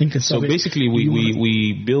 So basically,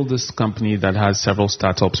 we build this company that has several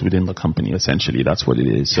startups within the company. Essentially, that's what it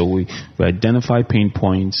is. So we identify pain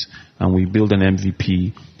points, and we build an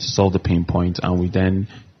MVP to solve the pain point, and we then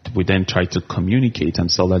try to communicate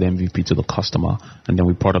and sell that MVP to the customer, and then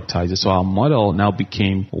we productize it. So our model now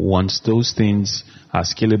became, once those things are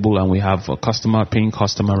scalable and we have a paying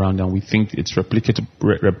customer around, and we think it's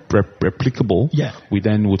replicable, we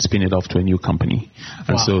then would spin it off to a new company.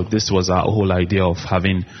 And so this was our whole idea of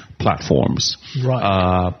having platforms.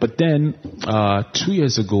 Right. But then 2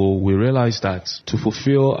 years ago, we realized that to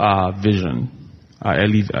fulfill our vision, our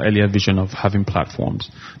earlier vision of having platforms,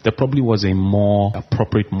 there probably was a more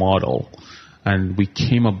appropriate model. And we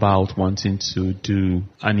came about wanting to do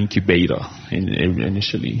an incubator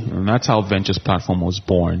initially. And that's how Ventures Platform was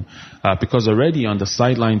born. Because already on the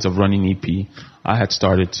sidelines of running EP, I had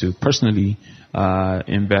started to personally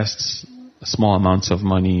invest small amounts of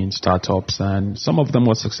money in startups. And some of them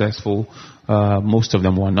were successful. Most of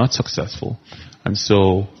them were not successful. And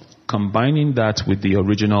so combining that with the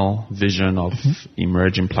original vision of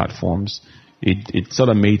emerging platforms, it sort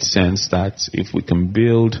of made sense that if we can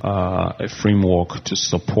build a framework to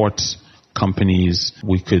support companies,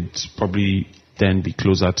 we could probably then be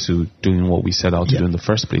closer to doing what we set out to do in the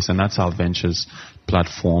first place. And that's our ventures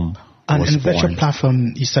platform. And venture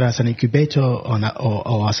platform, you said as an incubator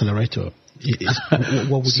or accelerator.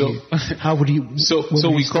 What would how would you? So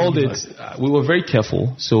we called it. We were very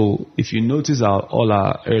careful. So if you notice all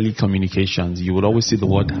our early communications, you would always see the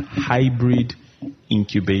word hybrid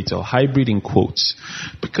incubator, hybrid in quotes,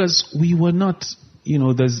 because we were not.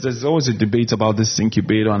 There's always a debate about this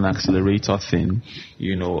incubator and accelerator thing.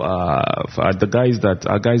 For the guys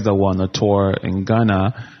that were on a tour in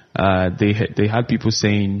Ghana, they had people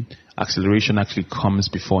saying acceleration actually comes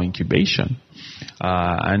before incubation.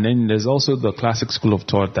 And then there's also the classic school of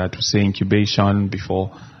thought that would say incubation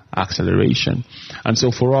before acceleration. And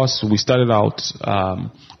so for us, we started out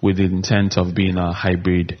with the intent of being a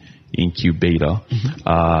hybrid incubator.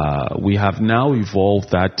 We have now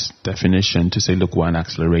evolved that definition to say, look, we're an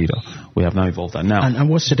accelerator. We have now evolved that now. And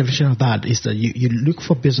what's the definition of that? Is that you look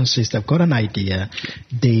for businesses that have got an idea,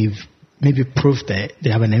 they've maybe proved it,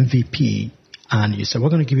 they have an MVP, and you say, we're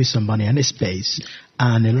going to give you some money and a space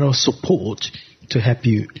and a lot of support to help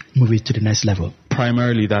you move it to the next level.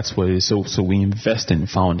 Primarily, that's what it is. So we invest in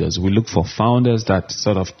founders. We look for founders that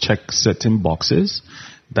sort of check certain boxes,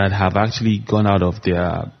 that have actually gone out of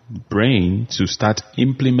their brain to start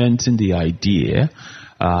implementing the idea,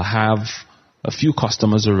 have a few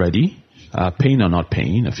customers already, paying or not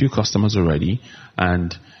paying, a few customers already,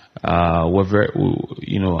 and we're very,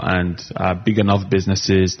 and big enough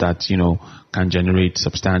businesses that, can generate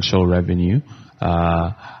substantial revenue,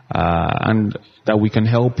 and that we can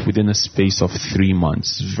help within a space of 3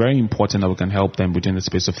 months. It's very important that we can help them within a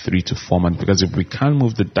space of 3 to 4 months, because if we can't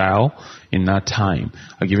move the dial in that time,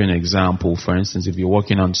 I'll give you an example. For instance, if you're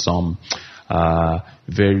working on some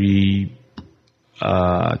very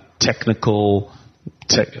technical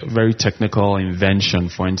invention,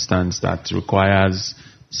 for instance, that requires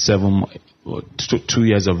 2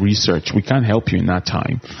 years of research, we can't help you in that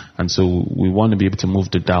time. And so we want to be able to move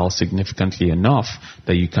the dial significantly enough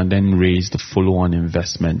that you can then raise the follow-on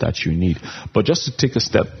investment that you need. But just to take a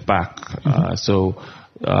step back, early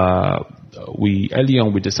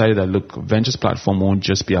on we decided that, look, ventures platform won't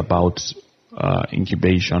just be about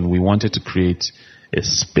incubation. We wanted to create a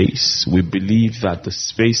space. We believe that the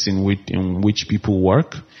space in which people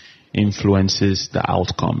work influences the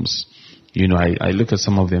outcomes. I look at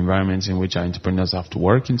some of the environments in which our entrepreneurs have to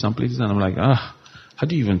work in some places, and I'm like, how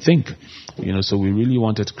do you even think? So we really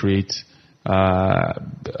wanted to create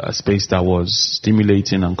a space that was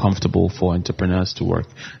stimulating and comfortable for entrepreneurs to work.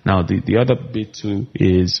 Now, the other bit too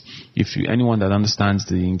is, anyone that understands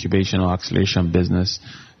the incubation or acceleration business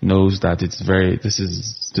knows that this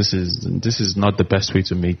is not the best way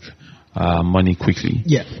to make money quickly.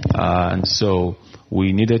 Yeah. And so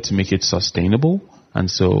we needed to make it sustainable. And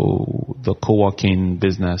so the co-working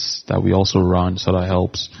business that we also run sort of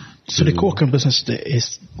helps. So the co-working business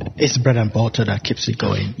is bread and butter that keeps it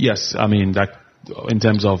going. Yes, I mean that in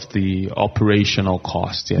terms of the operational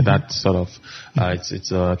cost. Yeah, that sort of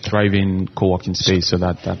it's a thriving co-working space. So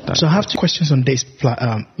that. So I have 2 questions on this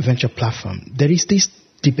venture platform. There is this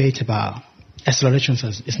debate about acceleration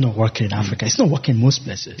is not working in Africa. It's not working in most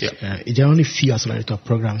places. Yeah. There are only few accelerator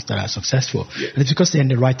programs that are successful. Yeah. And it's because they're in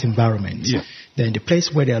the right environment. Yeah. They're in the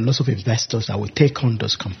place where there are lots of investors that will take on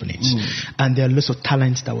those companies. And there are lots of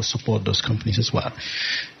talents that will support those companies as well.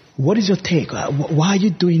 What is your take? Why are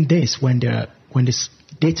you doing this when this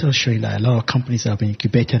data is showing that a lot of companies that have been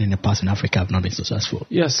incubated in the past in Africa have not been successful?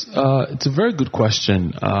 Yes, it's a very good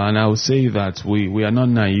question. And I would say that we are not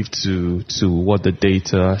naive to what the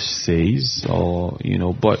data says,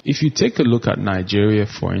 but if you take a look at Nigeria,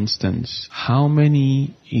 for instance, how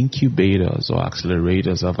many incubators or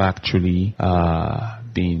accelerators have actually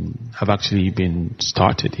been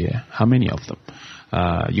started here? How many of them?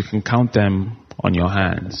 You can count them on your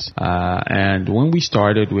hands. And when we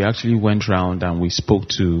started, we actually went around and we spoke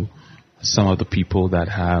to some of the people that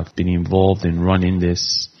have been involved in running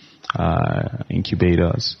this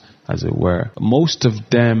incubators, as it were. Most of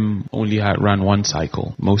them only ran one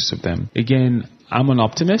cycle. Most of them. Again, I'm an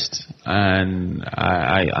optimist, and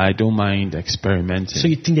I don't mind experimenting. So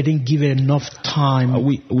you think they didn't give it enough time?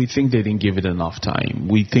 We think they didn't give it enough time.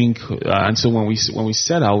 We think, and so when we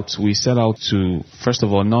set out to, first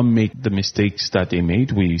of all, not make the mistakes that they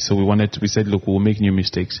made. We said, look, we'll make new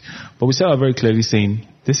mistakes, but we set out very clearly saying,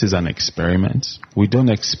 this is an experiment. We don't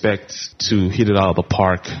expect to hit it out of the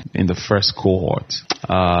park in the first cohort.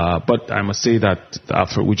 But I must say that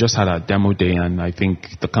we just had a demo day, and I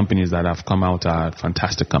think the companies that have come out are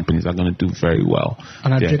fantastic companies. Are going to do very well.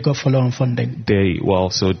 And have they got follow-on funding?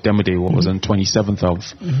 So demo day was on 27th of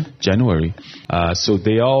January. So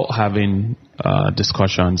they all having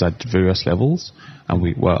discussions at various levels, and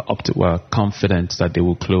we're confident that they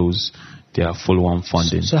will close their follow-on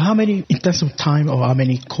funding. So how many, in terms of time, or how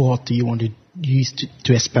many cohort do you want to use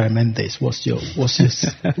to experiment this? What's our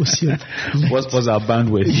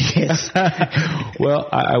bandwidth? Yes. Well,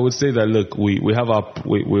 I would say that, look, we have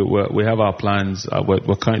our plans.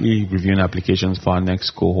 We're currently reviewing applications for our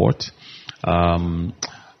next cohort, and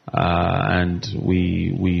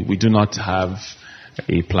we do not have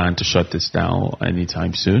a plan to shut this down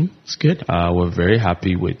anytime soon. It's good. We're very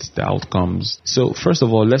happy with the outcomes. So first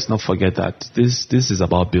of all, let's not forget that this is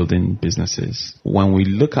about building businesses. When we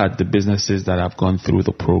look at the businesses that have gone through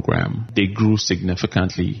the program, they grew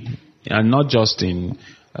significantly, and not just in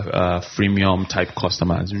freemium type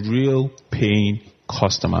customers, real paying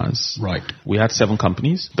customers. Right. We had 7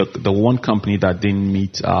 companies. The one company that didn't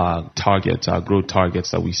meet our targets, our growth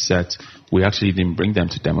targets that we set, we actually didn't bring them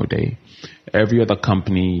to demo day. Every other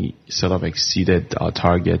company sort of exceeded our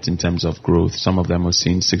target in terms of growth. Some of them were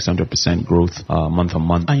seeing 600% growth month on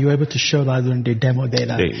month. And you were able to show that during the demo day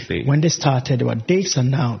that when they started, they were this,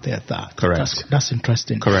 and now they're that. Correct. That's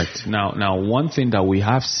interesting. Correct. Now, one thing that we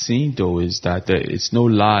have seen, though, is that it's no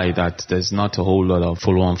lie that there's not a whole lot of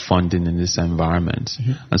follow-on funding in this environment.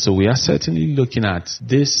 Mm-hmm. And so we are certainly looking at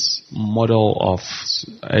this model of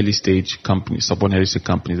early-stage companies, sub-early-stage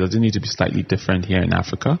companies. Does it need to be slightly different here in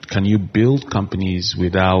Africa? Can you build companies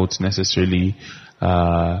without necessarily,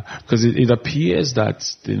 because it appears that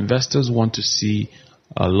the investors want to see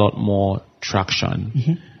a lot more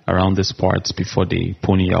traction around this part before they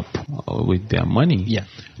pony up with their money. Yeah.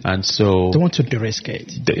 And so they want to de-risk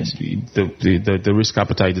it. The risk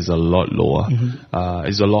appetite is a lot lower.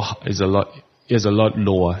 Is a lot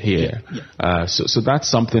lower here. Yeah. So that's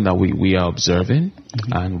something that we are observing,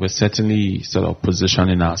 and we're certainly sort of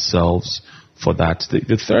positioning ourselves for that.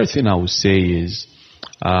 The third thing I would say is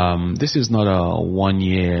this is not a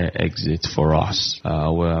one-year exit for us.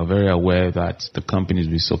 We're very aware that the companies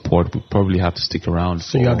we support will probably have to stick around.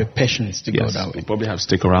 So you have the patience to go that way. We'll probably have to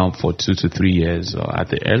stick around for 2 to 3 years at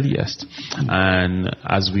the earliest. And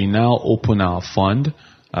as we now open our fund,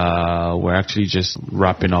 we're actually just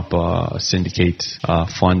wrapping up a syndicate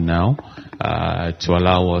fund now to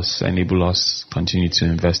enable us continue to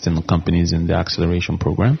invest in the companies in the acceleration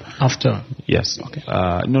program. After? Yes. Okay.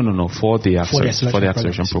 No. For the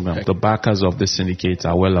acceleration program. Okay. The backers of this syndicate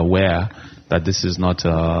are well aware that this is not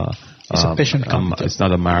it's a patient capital. It's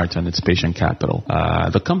not a marathon, it's patient capital.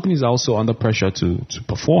 The companies are also under pressure to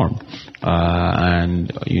perform.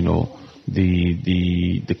 And, you know,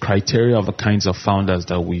 the criteria of the kinds of founders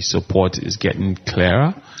that we support is getting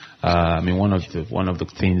clearer. I mean, one of the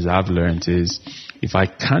things I've learned is if I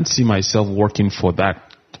can't see myself working for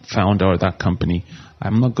that founder or that company,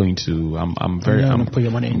 I'm not going to. I'm going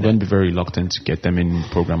to be very reluctant to get them in the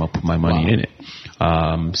program or put my money in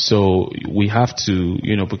it. So we have to,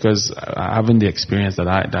 you know, because having the experience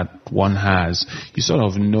that one has, you sort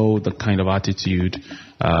of know the kind of attitude,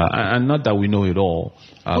 and not that we know it all.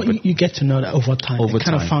 But you get to know that over time. The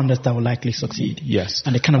kind of founders that will likely succeed. Yes.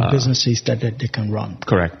 And the kind of businesses that they can run.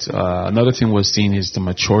 Correct. Another thing we're seeing is the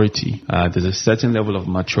maturity. There's a certain level of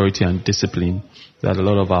maturity and discipline that a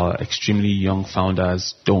lot of our extremely young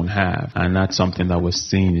founders don't have. And that's something that we're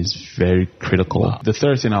seeing is very critical. Wow. The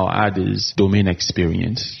third thing I'll add is domain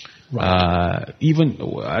experience. Right.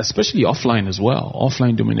 Especially offline as well.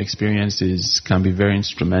 Offline domain experiences can be very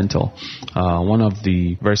instrumental. One of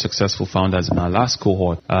the very successful founders in our last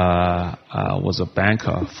cohort was a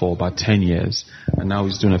banker for about 10 years, and now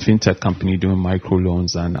he's doing a fintech company doing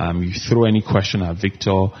microloans. And you throw any question at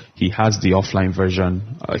Victor, he has the offline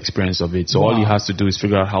version experience of it. So all he has to do is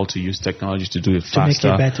figure out how to use technology to do it faster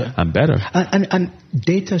and better. And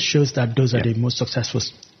data shows that those are the most successful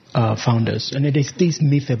founders. And there's this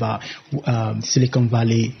myth about Silicon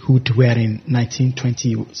Valley hood wearing 19,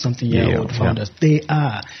 20 something year old founders. They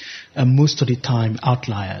are most of the time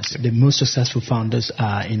outliers. The most successful founders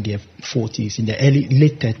are in their 40s, in their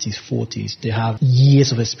late 30s, 40s. They have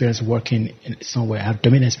years of experience working somewhere, have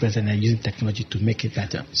domain experience, and they're using technology to make it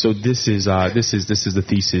better. So this is the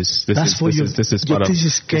thesis. This is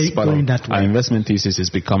going that way. Our investment thesis is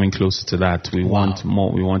becoming closer to that. We want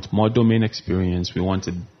more. We want more domain experience. We want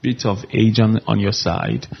a bit of age on your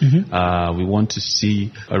side. We want to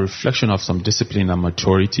see a reflection of some discipline and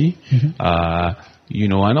maturity. You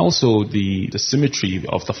know, and also the symmetry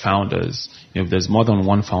of the founders. You know, if there's more than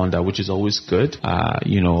one founder, which is always good,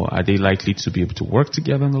 you know, are they likely to be able to work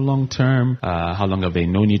together in the long term? How long have they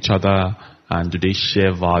known each other? And do they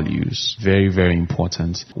share values? Very, very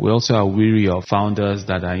important. We also are weary of founders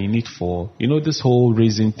that are in it for, you know, this whole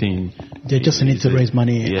raising thing. They just need to raise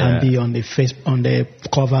money and be on the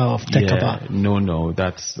cover of Tech. No,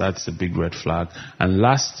 that's a big red flag. And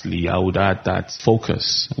lastly, I would add that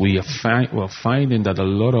focus. We're finding that a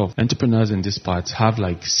lot of entrepreneurs in this part have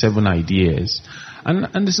like 7 ideas.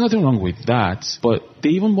 And there's nothing wrong with that, but they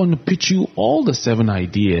even want to pitch you all the 7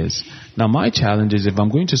 ideas. Now, my challenge is if I'm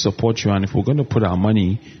going to support you and if we're going to put our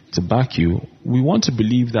money to back you, we want to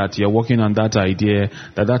believe that you're working on that idea,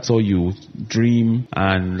 that's all you dream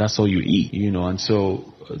and that's all you eat, And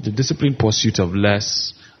so the disciplined pursuit of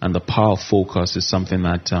less and the power of focus is something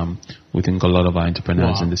that we think a lot of our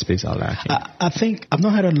entrepreneurs in this space are lacking. I think I've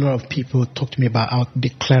not heard a lot of people talk to me about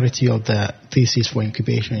the clarity of the thesis for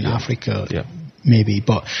incubation in Africa. Yeah. Maybe,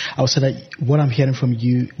 but I would say that what I'm hearing from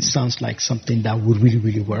you sounds like something that would really,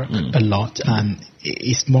 really work a lot, and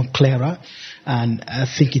it's more clearer, and I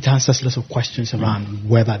think it answers lots of questions around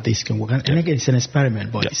whether this can work. And again, it's an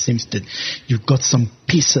experiment, but it seems that you've got some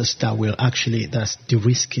pieces that will that's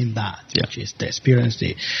de-risking that, which is the experience,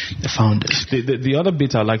 the founders. The other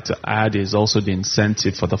bit I'd like to add is also the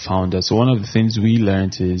incentive for the founders. So one of the things we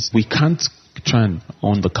learned is we can't try and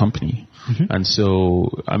own the company. And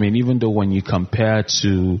so, even though when you compare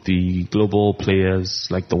to the global players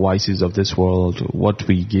like the YCs of this world, what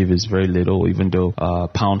we give is very little, even though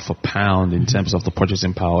pound for pound in terms of the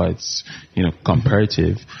purchasing power, it's,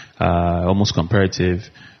 comparative, almost comparative.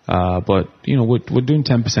 But we're doing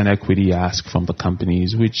 10% equity ask from the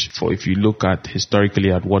companies, which if you look at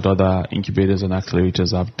historically at what other incubators and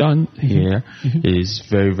accelerators have done here is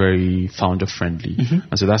very, very founder friendly.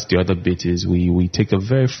 And so that's the other bit is we take a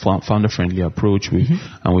very founder friendly approach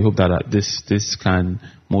and we hope that this can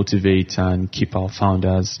motivate and keep our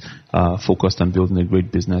founders focused on building a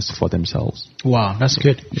great business for themselves. Wow, that's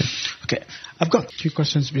good. Yeah. Okay. I've got 2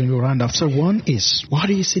 questions being round off. So one is, how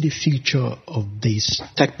do you see the future of these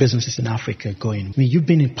tech businesses in Africa going? You've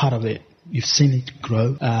been in part of it. You've seen it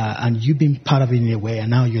grow, and you've been part of it in a way,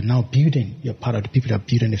 and now you're building. You're part of the people that are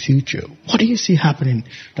building the future. What do you see happening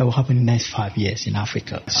that will happen in the next 5 years in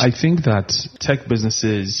Africa? I think that tech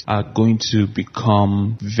businesses are going to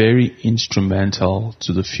become very instrumental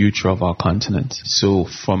to the future of our continent. So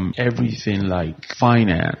from everything like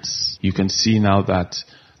finance, you can see now that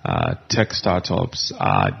tech startups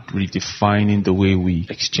are redefining the way we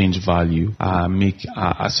exchange value,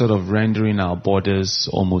 are sort of rendering our borders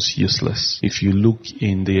almost useless. If you look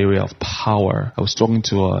in the area of power, I was talking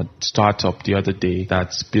to a startup the other day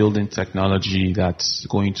that's building technology that's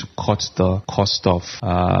going to cut the cost of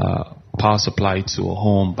power supply to a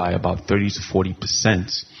home by about 30 to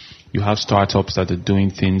 40%. You have startups that are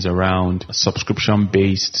doing things around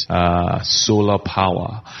subscription-based solar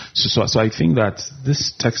power. So I think that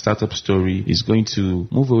this tech startup story is going to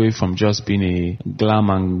move away from just being a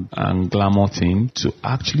glam and glamour thing to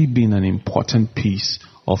actually being an important piece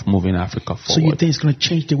of moving Africa forward. So you think it's going to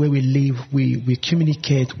change the way we live, we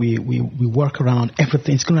communicate, we work around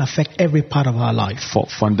everything? It's going to affect every part of our life?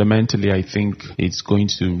 Fundamentally, I think it's going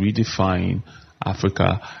to redefine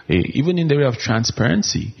Africa, even in the area of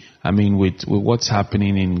transparency. With what's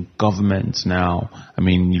happening in government now,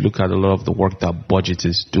 you look at a lot of the work that budget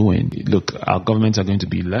is doing. Look, our governments are going to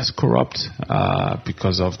be less corrupt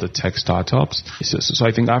because of the tech startups. So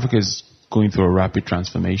I think Africa is going through a rapid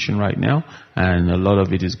transformation right now, and a lot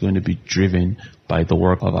of it is going to be driven by the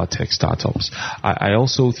work of our tech startups. I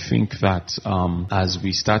also think that as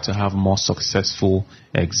we start to have more successful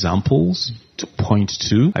examples to point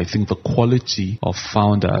to, I think the quality of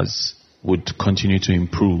founders would continue to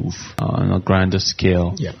improve on a grander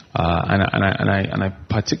scale. Yeah. And I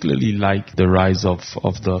particularly like the rise of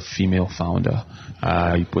the female founder.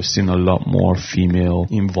 We're seeing a lot more female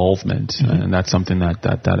involvement, and that's something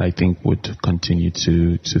that I think would continue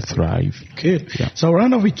to thrive. Good. Yeah. So I'll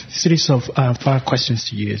round off with a series of 5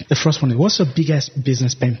 questions to you. The first one is, what's the biggest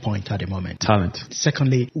business pain point at the moment? Talent.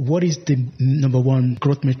 Secondly, what is the number 1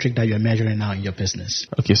 growth metric that you're measuring now in your business?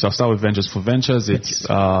 Okay, so I'll start with ventures. For ventures, it's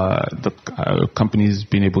the companies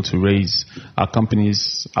being able to raise, our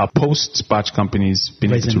post-batch companies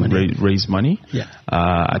being able to raise money. Yeah.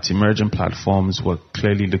 At emerging platforms, we're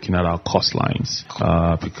clearly looking at our cost lines.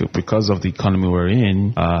 Because of the economy we're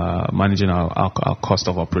in, managing our cost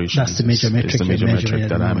of operations. That's the major metric. Is the major metric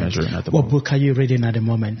that I'm measuring at the moment. What book are you reading at the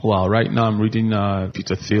moment? Well, right now I'm reading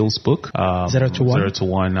Peter Thiel's book, 0 to 1. 0 to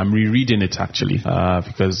 1. I'm rereading it actually,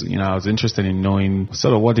 because I was interested in knowing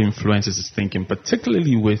sort of what influences his thinking,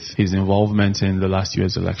 particularly with his involvement in the last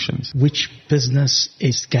year's elections. Which business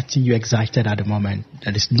is getting you excited at the moment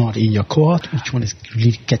that is not in your cohort? Which one is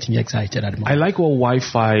really getting you excited at the moment? I like what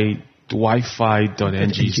Wi-Fi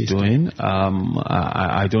Wi-Fi.ng is doing.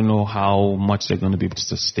 I don't know how much they're going to be able to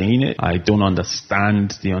sustain it. I don't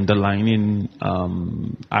understand the underlying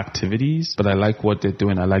activities, but I like what they're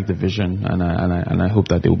doing. I like the vision, and I hope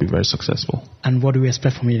that they will be very successful. And what do we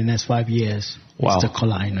expect from you in the next 5 years? Wow. Mr.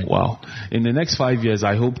 Kola Aina? Wow. In the next 5 years,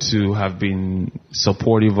 I hope to have been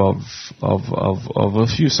supportive of a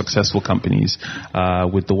few successful companies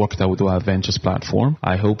with the work that we do at Ventures platform.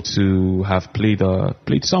 I hope to have played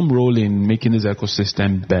some role in making this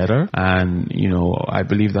ecosystem better. And, I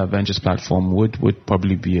believe that Ventures platform would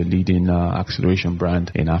probably be a leading acceleration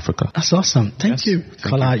brand in Africa. That's awesome. Thank you,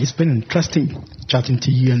 Kola. It's been interesting chatting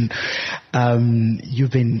to you, and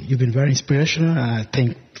you've been very inspirational. I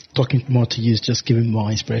think talking more to you is just giving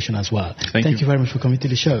more inspiration as well. Thank you very much for coming to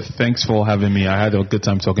the show. Thanks for having me. I had a good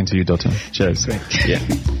time talking to you, Dalton. Cheers. Great. Yeah.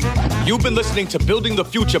 You've been listening to Building the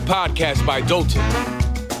Future podcast by Dalton.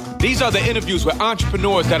 These are the interviews with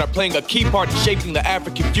entrepreneurs that are playing a key part in shaping the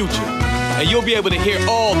African future, and you'll be able to hear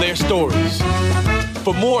all their stories.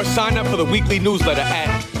 For more, sign up for the weekly newsletter at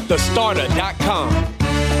thestarter.com.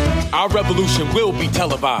 Our revolution will be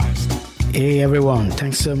televised. Hey everyone,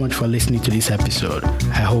 thanks so much for listening to this episode.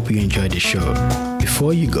 I hope you enjoyed the show.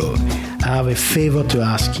 Before you go, I have a favor to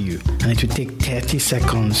ask you, and it will take 30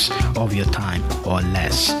 seconds of your time or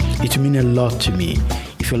less. It will mean a lot to me.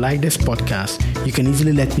 If you like this podcast, you can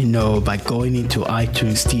easily let me know by going into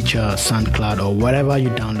iTunes, Stitcher, SoundCloud, or wherever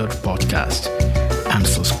you download podcasts, and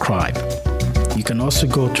subscribe. You can also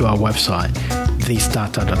go to our website,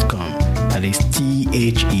 thestarter.com. That is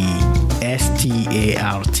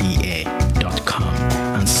thestarta.com,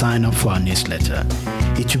 and sign up for our newsletter.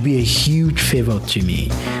 It will be a huge favor to me,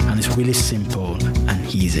 and it's really simple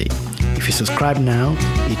and easy. If you subscribe now,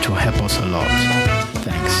 it will help us a lot.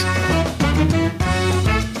 Thanks.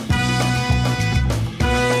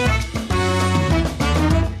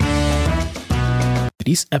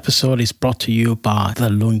 This episode is brought to you by The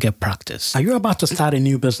Longer Practice. Are you about to start a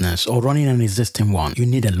new business or running an existing one? You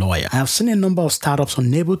need a lawyer. I have seen a number of startups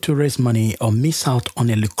unable to raise money or miss out on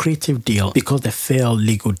a lucrative deal because they fail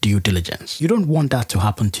legal due diligence. You don't want that to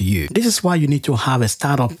happen to you. This is why you need to have a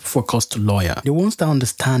startup-focused lawyer. The ones that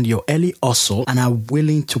understand your early hustle and are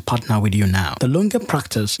willing to partner with you now. The Longer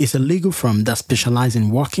Practice is a legal firm that specializes in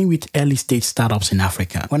working with early-stage startups in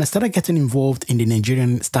Africa. When I started getting involved in the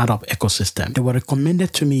Nigerian startup ecosystem, they were recommended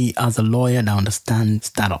to me as a lawyer that understands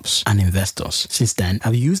startups and investors. Since then,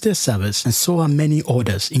 I've used their service, and so are many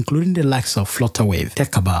others, including the likes of Flutterwave,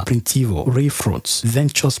 Techaba, Printivo, Rayfruits,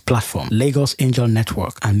 Ventures Platform, Lagos Angel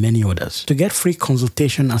Network, and many others. To get free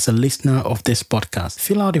consultation as a listener of this podcast,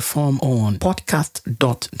 fill out a form on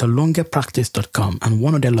podcast.thelongerpractice.com, and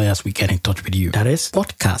one of the lawyers will get in touch with you. That is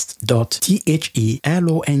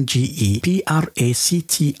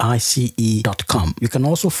podcast.thelongerpractice.com. You can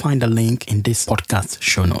also find a link in this podcast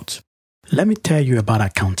show notes. Let me tell you about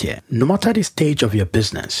Accountier. No matter the stage of your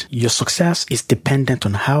business, your success is dependent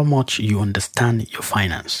on how much you understand your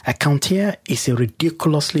finance. Accountier is a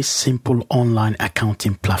ridiculously simple online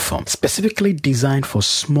accounting platform specifically designed for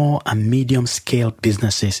small and medium-scale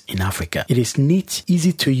businesses in Africa. It is neat,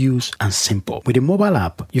 easy to use, and simple. With a mobile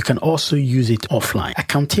app, you can also use it offline.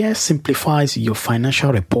 Accountier simplifies your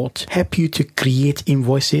financial report, help you to create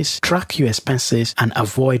invoices, track your expenses, and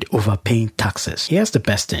avoid overpaying taxes. Here's the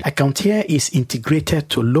best thing. Accountier is integrated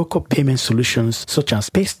to local payment solutions such as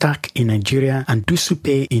Paystack in Nigeria and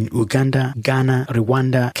DusuPay in Uganda, Ghana,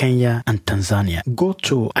 Rwanda, Kenya, and Tanzania. Go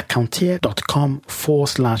to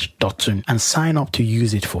accountier.com/Dotun and sign up to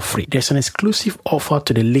use it for free. There's an exclusive offer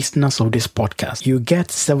to the listeners of this podcast. You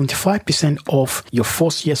get 75% off your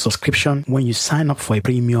first year subscription when you sign up for a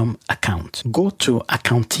premium account. Go to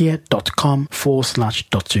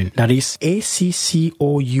accountier.com/Dotun. That is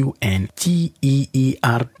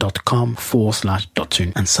accounteer.com/Dotun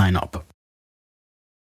and sign up.